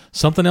dates.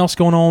 Something else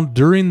going on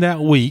during that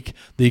week.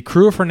 The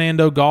Crew of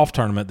Fernando Golf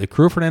Tournament. The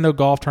Crew of Fernando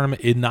Golf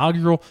Tournament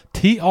inaugural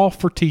tee-off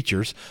for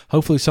teachers.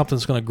 Hopefully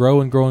something's going to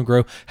grow and grow and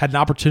grow. Had an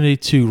opportunity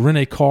to rent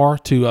a car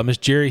to Miss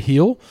Jerry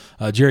Hill.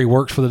 Jerry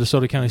works for the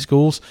DeSoto County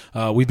Schools.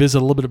 We visited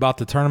a little bit about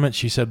the tournament.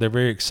 She said they're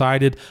very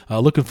excited.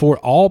 Looking forward.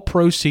 All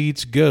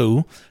proceeds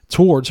go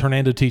towards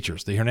Hernando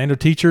Teachers. The Hernando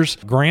Teachers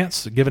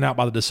grants given out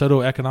by the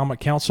DeSoto Economic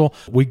Council,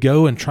 we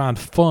go and try and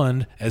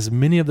fund as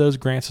many of those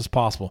grants as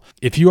possible.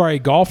 If you are a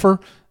golfer,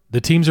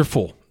 the teams are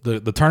full.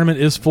 The tournament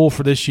is full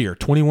for this year.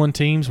 21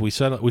 teams. We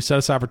set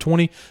aside for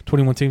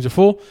 21 teams are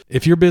full.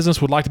 If your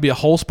business would like to be a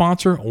whole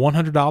sponsor,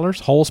 $100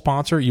 whole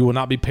sponsor. You will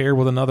not be paired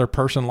with another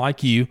person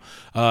like you.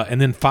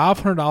 And then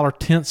 $500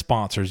 tent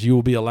sponsors. You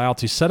will be allowed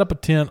to set up a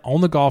tent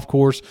on the golf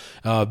course,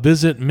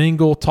 visit,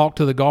 mingle, talk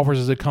to the golfers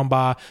as they come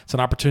by. It's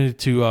an opportunity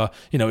to,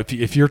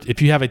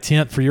 if you have a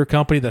tent for your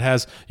company that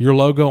has your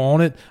logo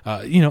on it,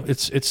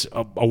 it's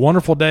a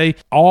wonderful day.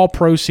 All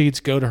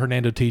proceeds go to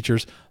Hernando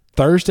Teachers.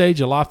 Thursday,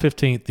 July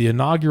 15th, the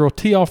inaugural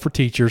tee-off for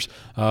teachers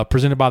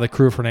presented by the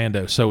Crew of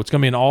Fernando. So it's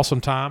going to be an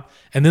awesome time.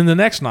 And then the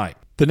next night.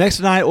 The next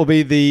night will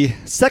be the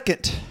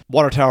second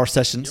water tower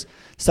sessions.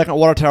 Second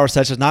water tower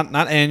sessions, not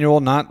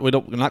annual, not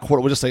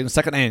quarter. We're just saying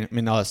second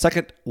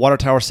water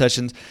tower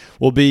sessions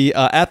will be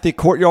at the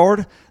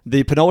courtyard,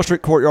 the Panola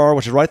Street courtyard,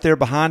 which is right there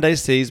behind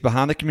AC's,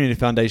 behind the Community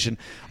Foundation,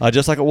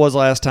 just like it was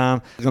last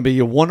time. It's going to be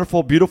a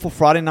wonderful, beautiful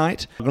Friday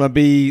night.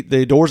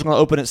 The doors are going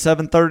to open at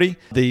 7:30.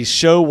 The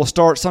show will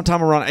start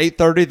sometime around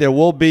 8:30. There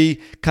will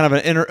be kind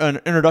of an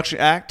introduction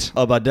act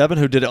by Devin,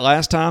 who did it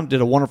last time,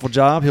 did a wonderful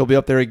job. He'll be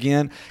up there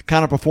again,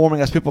 kind of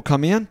performing as people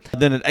come in.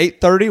 Then at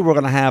 8:30, we're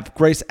going to have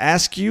Grace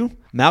Askew,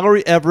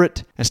 Mallory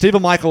Everett, and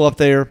Stephen Michael up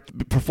there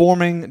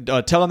performing,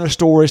 telling their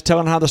stories,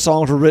 telling how the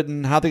songs were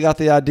written, how they got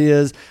the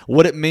ideas,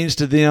 what it means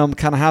to them,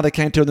 kind of how they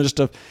came to it.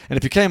 And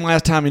if you came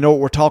last time, you know what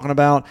we're talking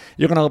about.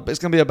 It's going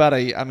to be about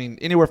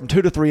anywhere from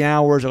 2 to 3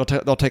 hours.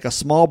 They'll take a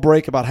small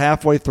break about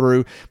halfway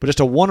through, but just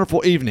a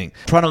wonderful evening.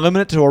 Trying to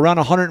limit it to around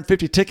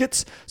 150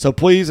 tickets. So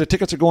please, the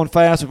tickets are going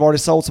fast. We've already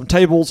sold some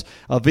tables,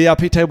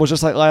 VIP tables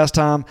just like last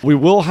time. We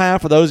will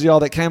have, for those of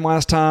y'all that came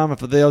last time, and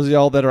for those of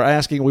y'all that are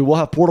asking, we will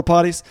have porta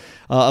potties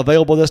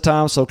available this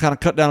time, so kind of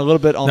cut down a little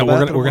bit on the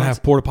bathroom. We're gonna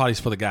have porta potties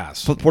for the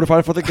guys. Porta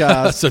potty for the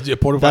guys. So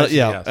porta potties. For the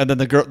guys. And then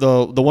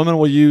the women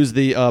will use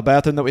the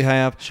bathroom that we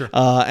have. Sure.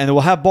 And then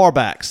we'll have bar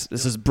backs.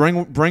 This is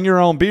bring your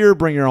own beer,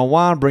 bring your own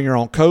wine, bring your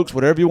own Cokes,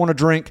 whatever you want to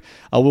drink.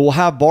 We will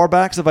have bar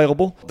backs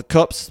available. The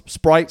cups,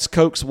 Sprites,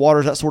 Cokes,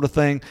 waters, that sort of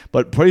thing.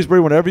 But please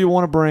bring whatever you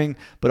want to bring.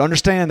 But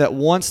understand that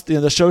once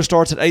the show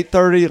starts at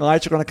 8:30, the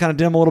lights are going to kind of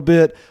dim a little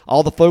bit.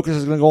 All the focus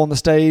is going to go on the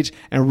stage,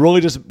 and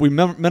really we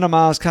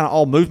minimize kind of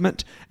all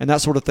movement and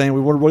that sort of thing. We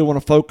really want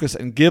to focus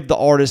and give the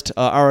artist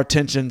our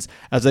attentions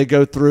as they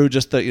go through,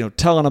 just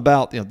telling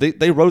about,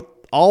 they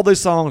wrote all these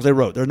songs they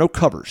wrote. There are no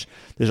covers.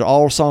 These are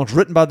all songs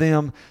written by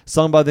them,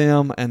 sung by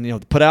them,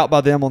 and put out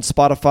by them on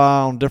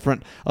Spotify, on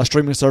different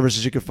streaming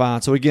services you can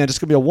find. So again,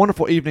 just going to be a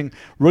wonderful evening.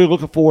 Really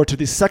looking forward to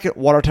the second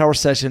Water Tower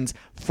Sessions,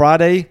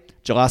 Friday,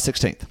 July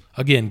 16th.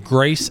 Again,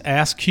 Grace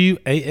Askew,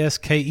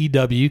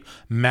 Askew,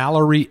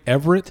 Mallory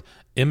Everett,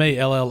 Mallory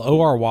Everett.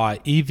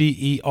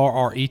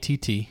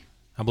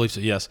 I believe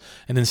so, yes.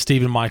 And then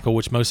Stephen Michael,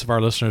 which most of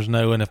our listeners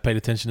know and have paid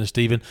attention to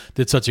Stephen,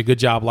 did such a good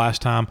job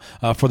last time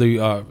for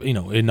the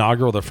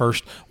inaugural, the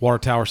first Water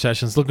Tower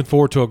Sessions. Looking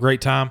forward to a great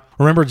time.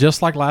 Remember,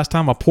 just like last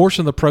time, a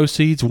portion of the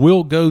proceeds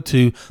will go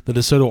to the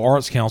DeSoto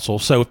Arts Council.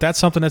 So if that's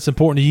something that's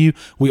important to you,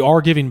 we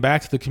are giving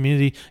back to the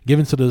community,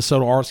 giving to the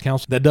DeSoto Arts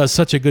Council that does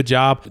such a good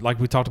job, like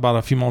we talked about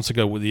a few months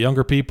ago, with the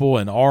younger people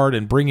and art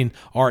and bringing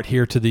art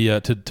here to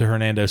the to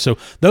Hernando. So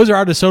those are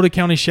our DeSoto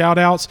County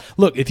shout-outs.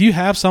 Look, if you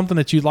have something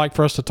that you'd like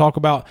for us to talk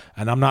about,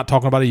 and I'm not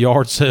talking about a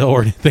yard sale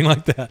or anything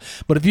like that,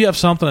 but if you have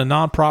something, a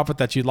nonprofit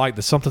that you'd like,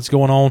 that something's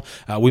going on,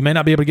 we may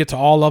not be able to get to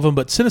all of them,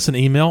 but send us an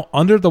email,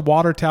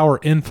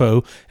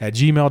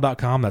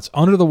 underthewatertowerinfo@gmail.com. That's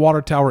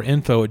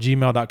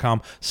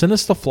underthewatertowerinfo@gmail.com. Send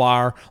us the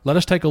flyer. Let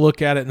us take a look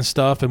at it and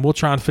stuff, and we'll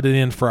try and fit it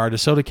in for our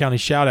DeSoto County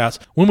shout-outs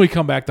when we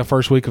come back the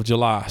first week of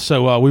July.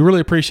 So we really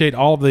appreciate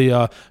all of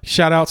the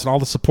shout-outs and all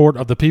the support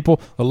of the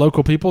people, the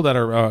local people that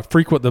are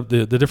frequent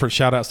the different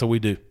shout-outs that we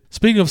do.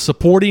 Speaking of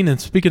supporting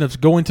and speaking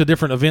of going to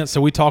different events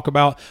that we talk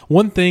about,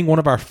 one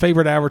of our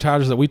favorite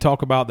advertisers that we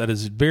talk about that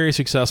is very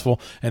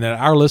successful and that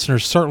our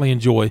listeners certainly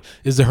enjoy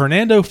is the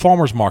Hernando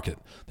Farmers Market.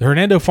 The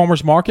Hernando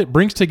Farmers Market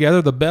brings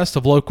together the best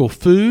of local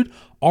food,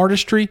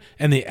 artistry,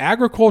 and the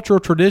agricultural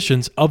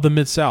traditions of the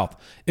Mid-South.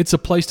 It's a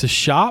place to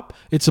shop,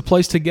 it's a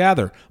place to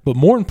gather, but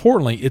more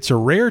importantly, it's a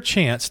rare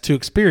chance to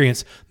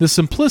experience the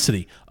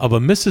simplicity of a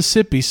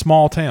Mississippi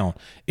small town.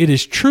 It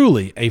is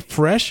truly a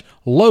fresh,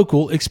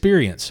 local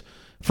experience.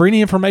 For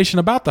any information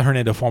about the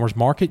Hernando Farmers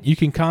Market, you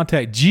can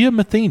contact Gia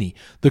Matheny,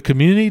 the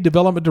Community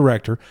Development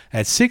Director,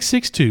 at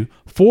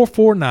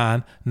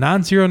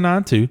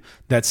 662-449-9092.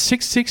 That's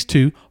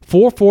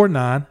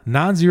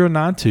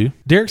 662-449-9092.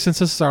 Derek, since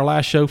this is our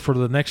last show for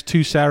the next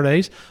 2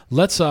 Saturdays,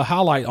 let's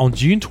highlight on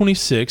June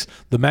 26th,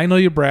 the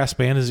Magnolia Brass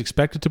Band is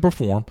expected to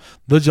perform.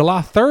 The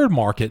July 3rd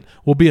market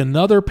will be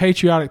another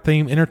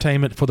patriotic-themed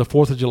entertainment for the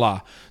 4th of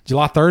July.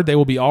 July 3rd, they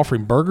will be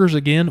offering burgers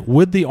again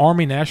with the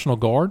Army National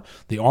Guard.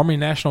 The Army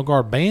National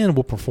Guard Band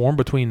will perform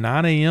between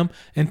 9 a.m.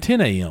 and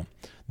 10 a.m.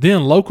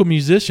 Then local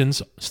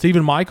musicians,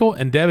 Stephen Michael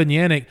and Devin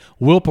Yannick,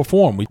 will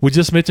perform. We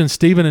just mentioned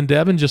Stephen and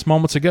Devin just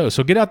moments ago.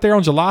 So get out there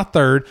on July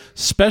 3rd,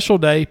 special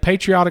day,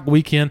 patriotic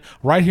weekend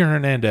right here in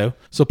Hernando.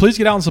 So please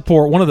get out and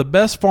support one of the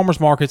best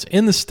farmers markets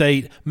in the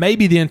state,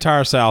 maybe the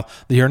entire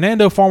South, the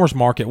Hernando Farmers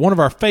Market, one of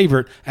our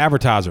favorite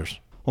advertisers.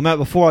 Well, Matt,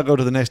 before I go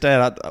to the next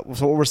ad,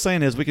 so what we're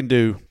saying is we can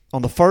do,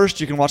 on the 1st,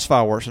 you can watch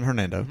fireworks in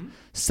Hernando. Mm-hmm.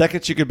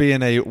 2nd, you could be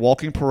in a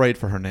walking parade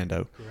for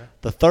Hernando. Correct.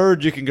 The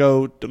 3rd, you can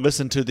go to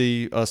listen to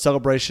the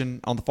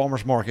celebration on the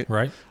farmers market.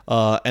 Right.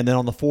 And then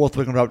on the 4th,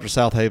 we can go up to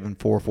South Haven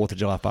for 4th of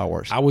July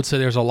fireworks. I would say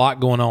there's a lot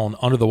going on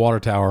under the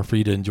water tower for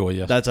you to enjoy.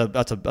 Yes.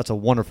 That's a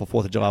wonderful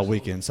 4th of July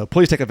weekend. So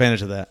please take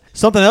advantage of that.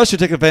 Something else you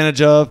take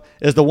advantage of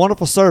is the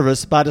wonderful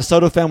service by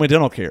DeSoto Family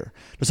Dental Care.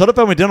 DeSoto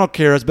Family Dental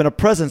Care has been a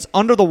presence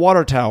under the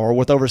water tower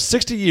with over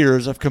 60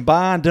 years of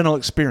combined dental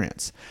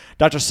experience.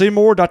 Dr.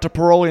 Seymour, Dr.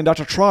 Paroli, and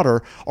Dr.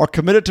 Trotter are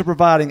committed to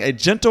providing a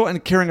gentle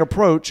and caring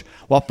approach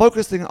while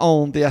focusing on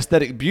the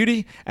aesthetic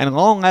beauty and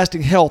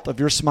long-lasting health of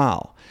your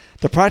smile.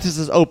 The practice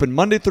is open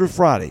Monday through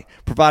Friday,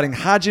 providing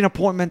hygiene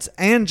appointments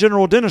and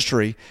general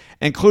dentistry,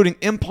 including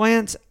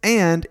implants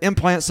and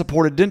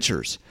implant-supported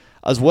dentures,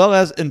 as well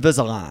as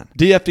Invisalign.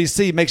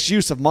 DFDC makes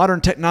use of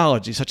modern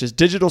technology such as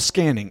digital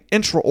scanning,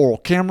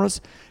 intraoral cameras,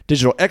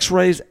 digital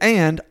x-rays,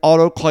 and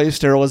autoclave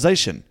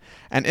sterilization.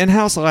 An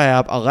in-house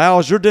lab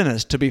allows your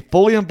dentist to be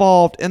fully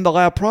involved in the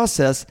lab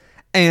process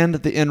and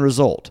the end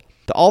result.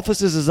 The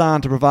office is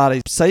designed to provide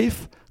a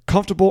safe,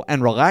 comfortable,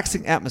 and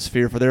relaxing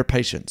atmosphere for their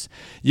patients.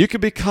 You can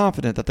be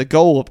confident that the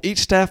goal of each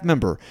staff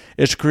member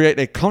is to create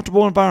a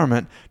comfortable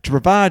environment to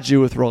provide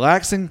you with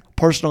relaxing,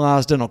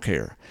 personalized dental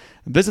care.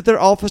 Visit their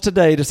office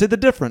today to see the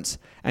difference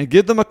and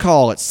give them a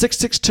call at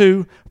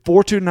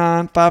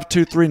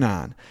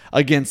 662-429-5239.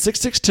 Again,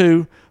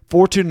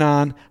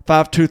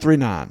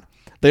 662-429-5239.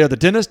 They are the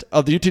dentist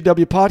of the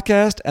UTW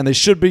podcast, and they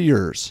should be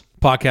yours.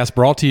 Podcast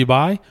brought to you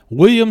by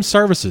Williams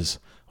Services.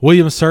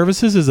 Williams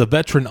Services is a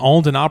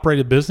veteran-owned and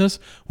operated business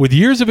with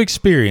years of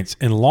experience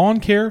in lawn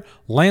care,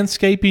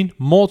 landscaping,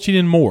 mulching,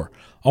 and more.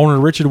 Owner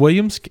Richard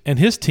Williams and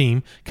his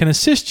team can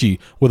assist you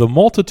with a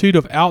multitude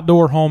of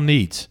outdoor home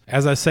needs.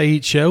 As I say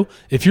each show,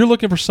 if you're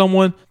looking for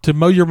someone to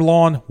mow your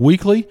lawn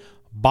weekly,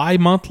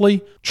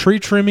 bi-monthly, tree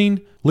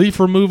trimming, leaf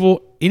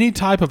removal, any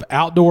type of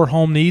outdoor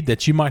home need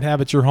that you might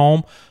have at your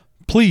home,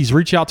 please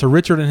reach out to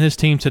Richard and his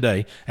team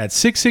today at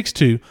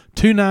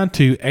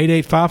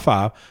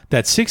 662-292-8855.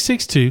 That's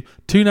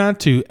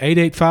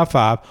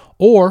 662-292-8855.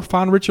 Or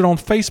find Richard on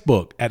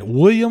Facebook at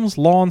Williams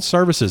Lawn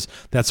Services.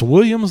 That's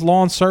Williams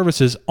Lawn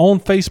Services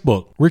on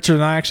Facebook. Richard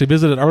and I actually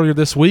visited earlier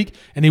this week,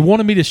 and he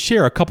wanted me to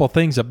share a couple of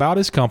things about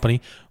his company.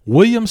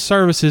 Williams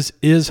Services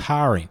is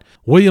hiring.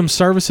 Williams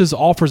Services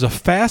offers a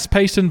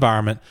fast-paced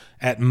environment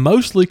at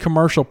mostly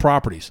commercial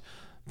properties.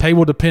 Pay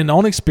will depend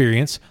on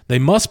experience. They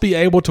must be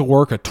able to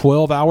work a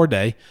 12-hour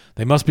day.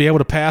 They must be able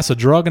to pass a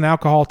drug and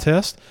alcohol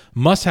test,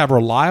 must have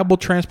reliable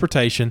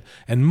transportation,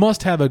 and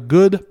must have a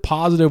good,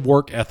 positive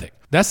work ethic.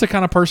 That's the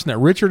kind of person that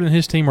Richard and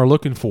his team are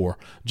looking for.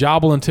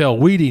 Job will entail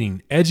weed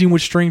eating, edging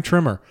with string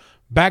trimmer,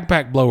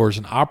 backpack blowers,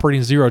 and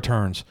operating zero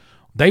turns.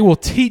 They will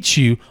teach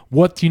you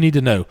what you need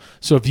to know.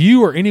 So if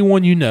you or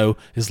anyone you know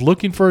is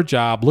looking for a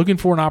job, looking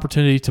for an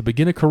opportunity to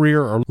begin a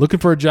career, or looking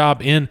for a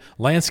job in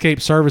landscape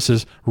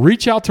services,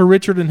 reach out to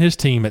Richard and his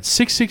team at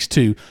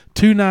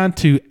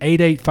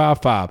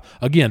 662-292-8855.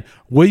 Again,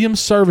 Williams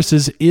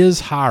Services is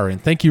hiring.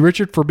 Thank you,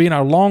 Richard, for being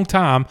our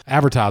longtime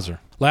advertiser.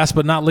 Last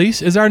but not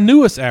least is our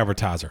newest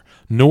advertiser,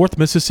 North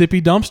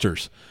Mississippi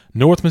Dumpsters.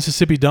 North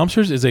Mississippi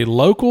Dumpsters is a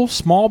local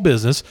small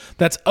business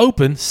that's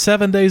open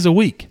 7 days a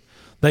week.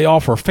 They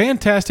offer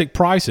fantastic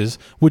prices,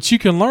 which you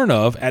can learn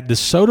of at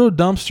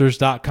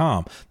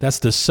DeSotoDumpsters.com. That's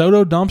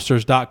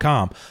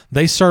DeSotoDumpsters.com.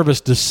 They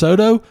service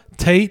DeSoto,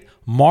 Tate,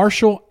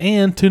 Marshall,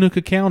 and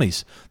Tunica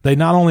counties. They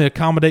not only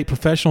accommodate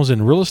professionals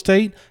in real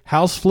estate,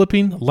 house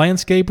flipping,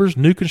 landscapers,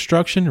 new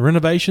construction,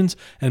 renovations,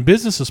 and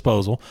business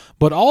disposal,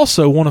 but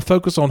also want to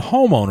focus on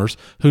homeowners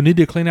who need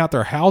to clean out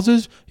their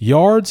houses,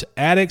 yards,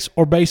 attics,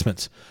 or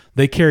basements.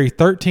 They carry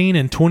 13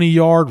 and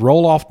 20-yard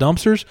roll-off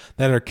dumpsters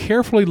that are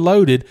carefully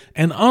loaded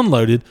and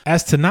unloaded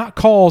as to not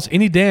cause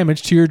any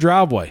damage to your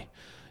driveway.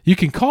 You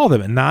can call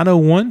them at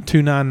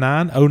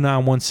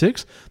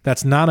 901-299-0916.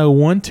 That's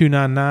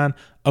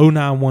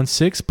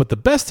 901-299-0916. But the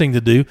best thing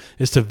to do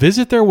is to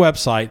visit their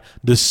website,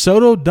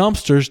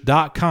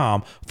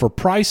 DeSotoDumpsters.com, for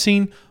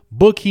pricing,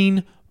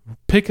 booking,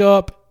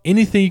 pickup,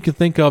 anything you can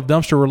think of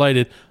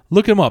dumpster-related.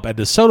 Look them up at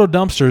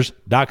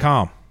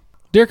DeSotoDumpsters.com.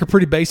 Derek, a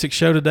pretty basic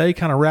show today,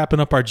 kind of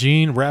wrapping up our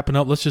June, wrapping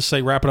up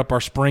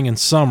our spring and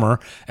summer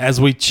as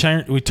we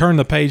turn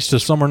the page to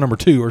summer number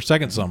 2 or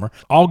second summer.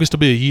 August will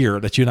be a year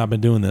that you and I have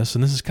been doing this,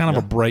 and this is kind of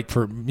a break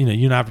for, you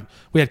and I.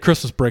 We had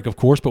Christmas break, of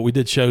course, but we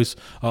did shows,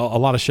 a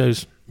lot of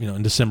shows,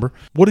 in December.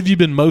 What have you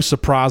been most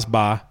surprised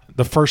by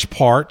the first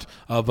part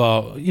of,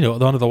 the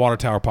Under the Water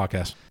Tower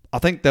podcast? I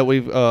think that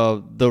we've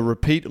the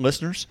repeat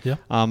listeners. Yeah.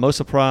 Most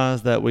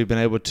surprised that we've been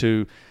able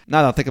to.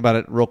 Now that I think about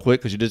it real quick,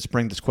 because you did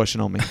spring this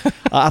question on me.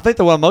 I think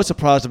that what I'm most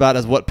surprised about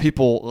is what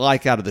people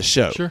like out of the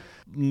show. Sure.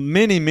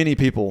 Many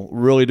people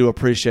really do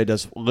appreciate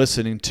us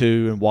listening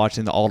to and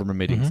watching the alderman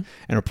meetings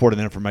and reporting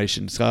the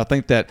information. So I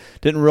think that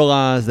didn't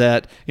realize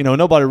that,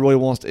 nobody really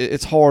wants to,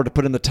 it's hard to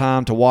put in the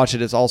time to watch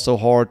it. It's also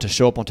hard to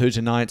show up on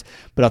Tuesday nights,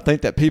 but I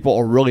think that people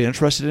are really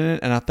interested in it.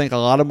 And I think a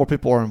lot of more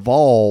people are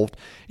involved.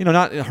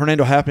 Not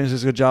Hernando Happenings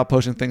does a good job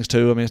posting things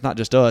too. I mean, it's not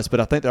just us, but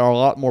I think there are a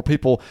lot more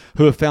people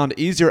who have found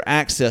easier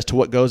access to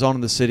what goes on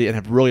in the city and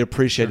have really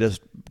appreciated us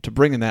to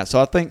bringing that.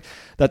 So I think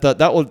that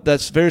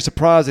that's very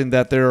surprising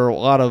that there are a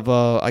lot of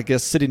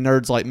city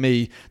nerds like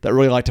me that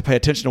really like to pay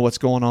attention to what's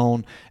going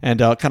on and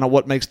kind of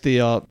what makes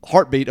the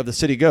heartbeat of the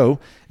city go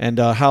and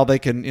how they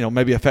can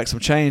maybe affect some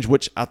change,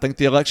 which I think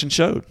the election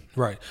showed.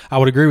 Right. I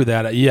would agree with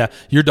that. Yeah.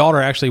 Your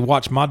daughter actually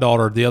watched my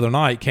daughter the other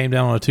night, came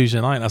down on a Tuesday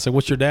night, and I said,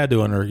 what's your dad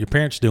doing or your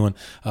parents doing?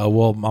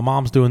 Well, my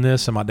mom's doing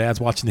this and my dad's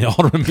watching the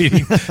alderman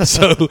meeting.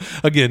 So,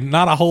 again,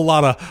 not a whole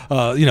lot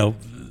of,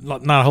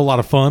 not a whole lot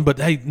of fun, but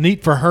hey,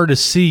 neat for her to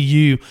see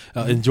you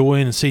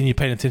enjoying and seeing you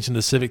paying attention to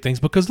the civic things.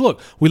 Because look,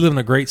 we live in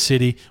a great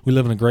city, we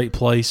live in a great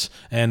place,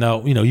 and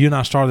you and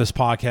I started this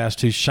podcast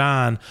to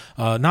shine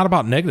not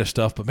about negative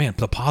stuff, but man,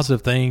 the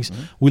positive things.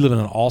 Mm-hmm. We live in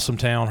an awesome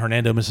town,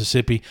 Hernando,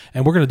 Mississippi,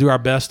 and we're going to do our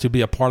best to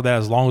be a part of that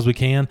as long as we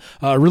can.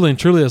 Really and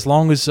truly, as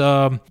long as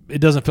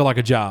it doesn't feel like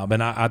a job,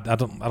 and I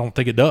don't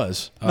think it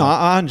does. No,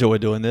 I enjoy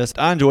doing this.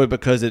 I enjoy it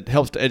because it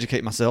helps to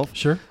educate myself.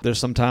 Sure. There's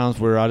some times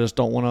where I just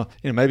don't want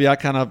to, maybe I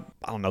kind of,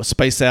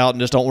 space out and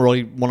just don't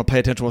really want to pay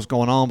attention to what's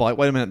going on. But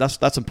wait a minute,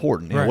 that's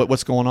important. Right.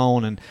 What's going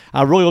on? And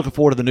I'm really looking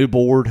forward to the new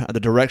board, the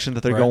direction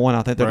that they're going.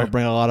 I think they're going to Right.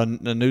 bring a lot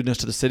of newness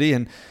to the city.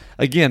 And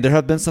again, there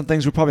have been some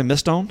things we probably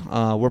missed on.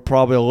 We're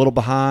probably a little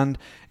behind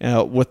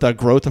with the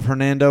growth of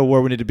Hernando,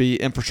 where we need to be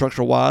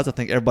infrastructure wise. I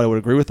think everybody would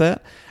agree with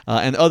that,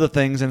 and other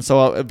things. And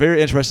so I'm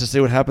very interested to see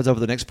what happens over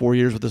the next 4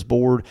 years with this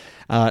board.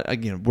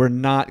 Again, we're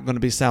not going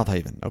to be South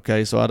Haven,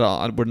 okay? So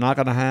we're not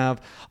going to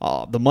have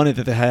the money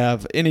that they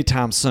have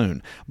anytime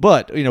soon.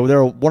 But there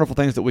are wonderful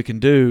things that we can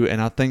do,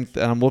 and I think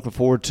that I'm looking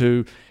forward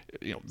to.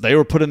 They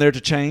were put in there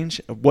to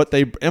change what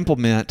they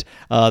implement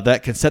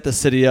that can set the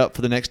city up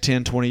for the next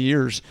 10, 20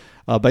 years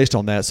based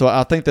on that. So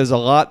I think there's a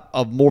lot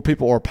of more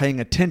people are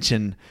paying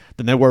attention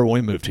than they were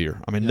when we moved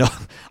here. I mean,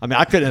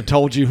 I couldn't have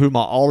told you who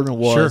my alderman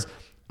was. Sure.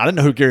 I didn't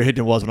know who Gary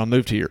Higdon was when I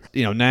moved here.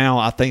 Now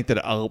I think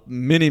that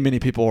many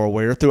people are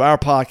aware through our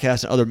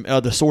podcast and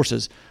other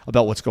sources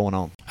about what's going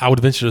on. I would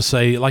venture to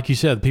say, like you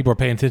said, people are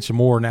paying attention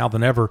more now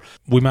than ever.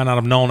 We might not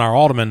have known our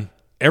alderman.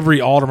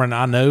 Every alderman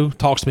I know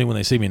talks to me when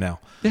they see me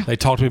now. Yeah. They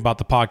talk to me about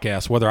the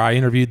podcast, whether I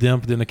interviewed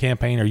them in the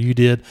campaign or you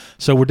did.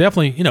 So we're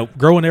definitely,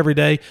 growing every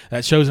day.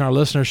 That shows in our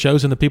listeners,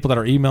 shows in the people that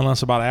are emailing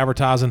us about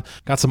advertising.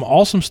 Got some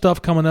awesome stuff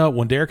coming up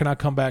when Derek and I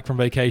come back from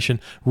vacation.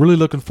 Really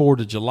looking forward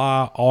to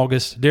July,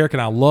 August. Derek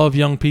and I love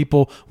young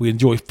people. We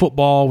enjoy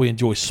football. We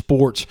enjoy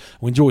sports.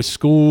 We enjoy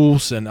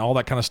schools and all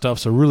that kind of stuff.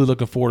 So really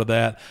looking forward to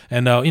that.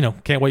 And,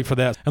 can't wait for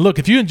that. And look,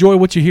 if you enjoy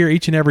what you hear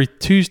each and every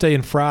Tuesday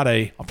and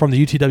Friday from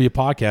the UTW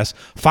podcast,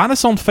 find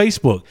us on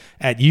Facebook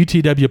at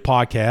UTW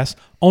Podcast,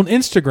 on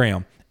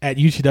Instagram at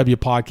UTW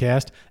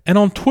Podcast, and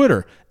on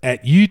Twitter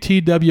at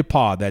UTW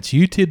Pod. That's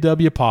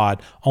UTW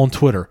Pod on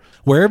Twitter.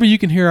 Wherever you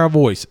can hear our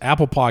voice,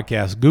 Apple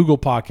Podcasts, Google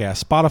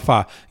Podcasts,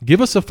 Spotify,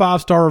 give us a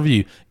 5-star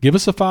review. Give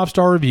us a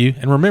 5-star review.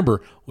 And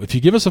remember, if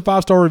you give us a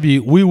 5-star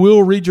review, we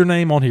will read your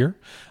name on here.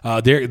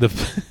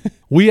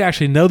 We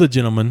actually know the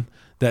gentleman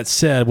that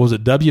said, was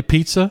it W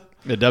Pizza?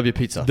 The W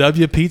Pizza.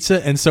 W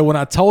Pizza. And so when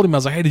I told him, I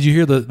was like, hey, did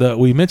you hear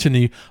we mentioned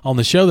you on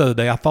the show the other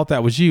day? I thought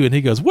that was you. And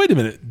he goes, wait a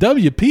minute,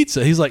 W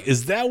Pizza. He's like,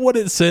 is that what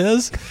it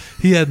says?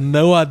 He had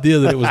no idea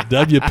that it was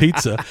W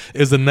Pizza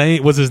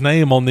was his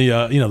name on the,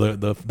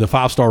 the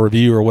 5-star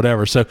review or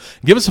whatever. So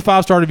give us a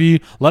 5-star review.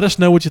 Let us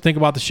know what you think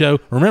about the show.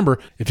 Remember,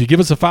 if you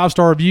give us a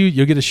 5-star review,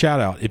 you'll get a shout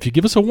out. If you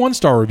give us a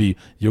 1-star review,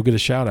 you'll get a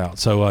shout out.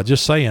 So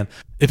just saying.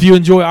 If you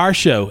enjoy our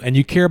show and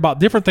you care about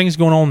different things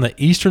going on in the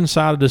eastern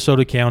side of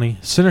DeSoto County,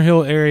 Center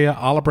Hill area,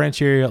 Olive Branch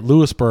area,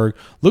 Lewisburg,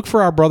 look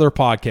for our brother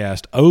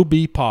podcast,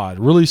 OB Pod.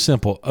 Really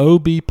simple.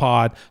 OB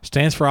Pod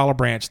stands for Olive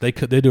Branch. They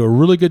do a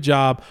really good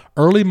job.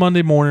 Early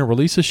Monday morning,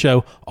 release a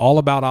show all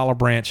about Olive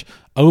Branch.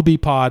 OB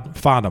Pod,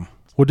 find them.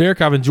 Well,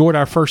 Derek, I've enjoyed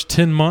our first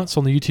 10 months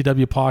on the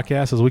UTW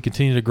podcast as we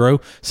continue to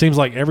grow. Seems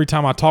like every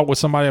time I talk with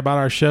somebody about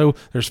our show,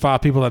 there's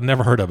 5 people that have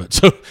never heard of it.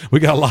 So we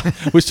got a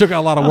lot. We still got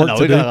a lot of work to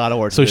do. We got a lot of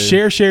work so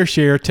to do.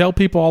 share. Tell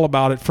people all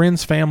about it.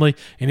 Friends, family,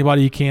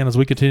 anybody you can as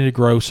we continue to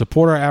grow.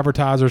 Support our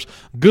advertisers.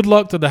 Good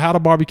luck to the How to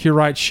Barbecue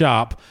Right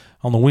shop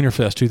on the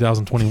Winterfest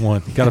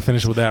 2021. Got to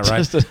finish with that, right?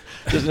 just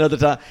another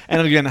time.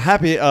 And again,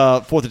 happy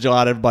 4th of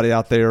July to everybody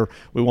out there.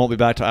 We won't be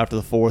back till after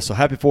the 4th. So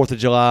happy 4th of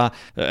July.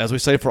 As we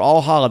say, for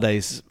all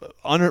holidays,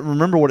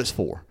 remember what it's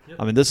for. Yep.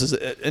 I mean, this is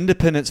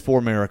independence for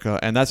America,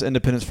 and that's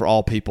independence for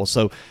all people.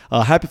 So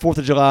happy 4th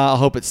of July. I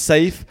hope it's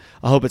safe.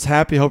 I hope it's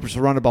happy. I hope you're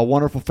surrounded by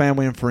wonderful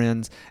family and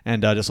friends.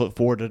 And just look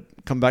forward to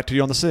coming back to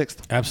you on the 6th.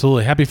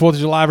 Absolutely. Happy 4th of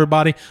July,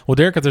 everybody. Well,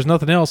 Derek, if there's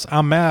nothing else,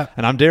 I'm Matt.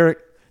 And I'm Derek.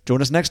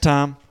 Join us next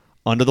time.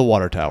 Under the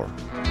Water Tower.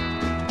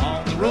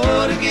 On the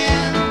road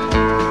again,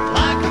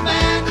 like a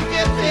band of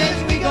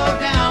gypsies, we go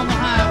down the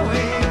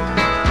highway.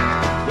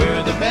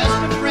 We're the best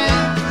of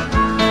friends,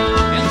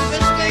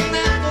 insisting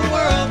that the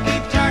world keep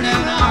turning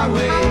our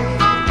way.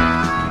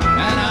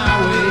 And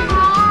our way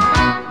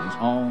is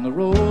on the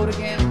road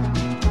again.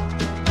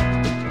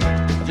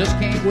 I just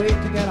can't wait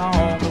to get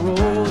on the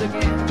road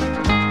again.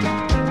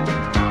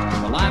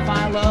 The life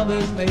I love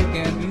is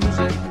making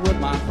music with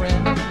my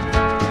friends.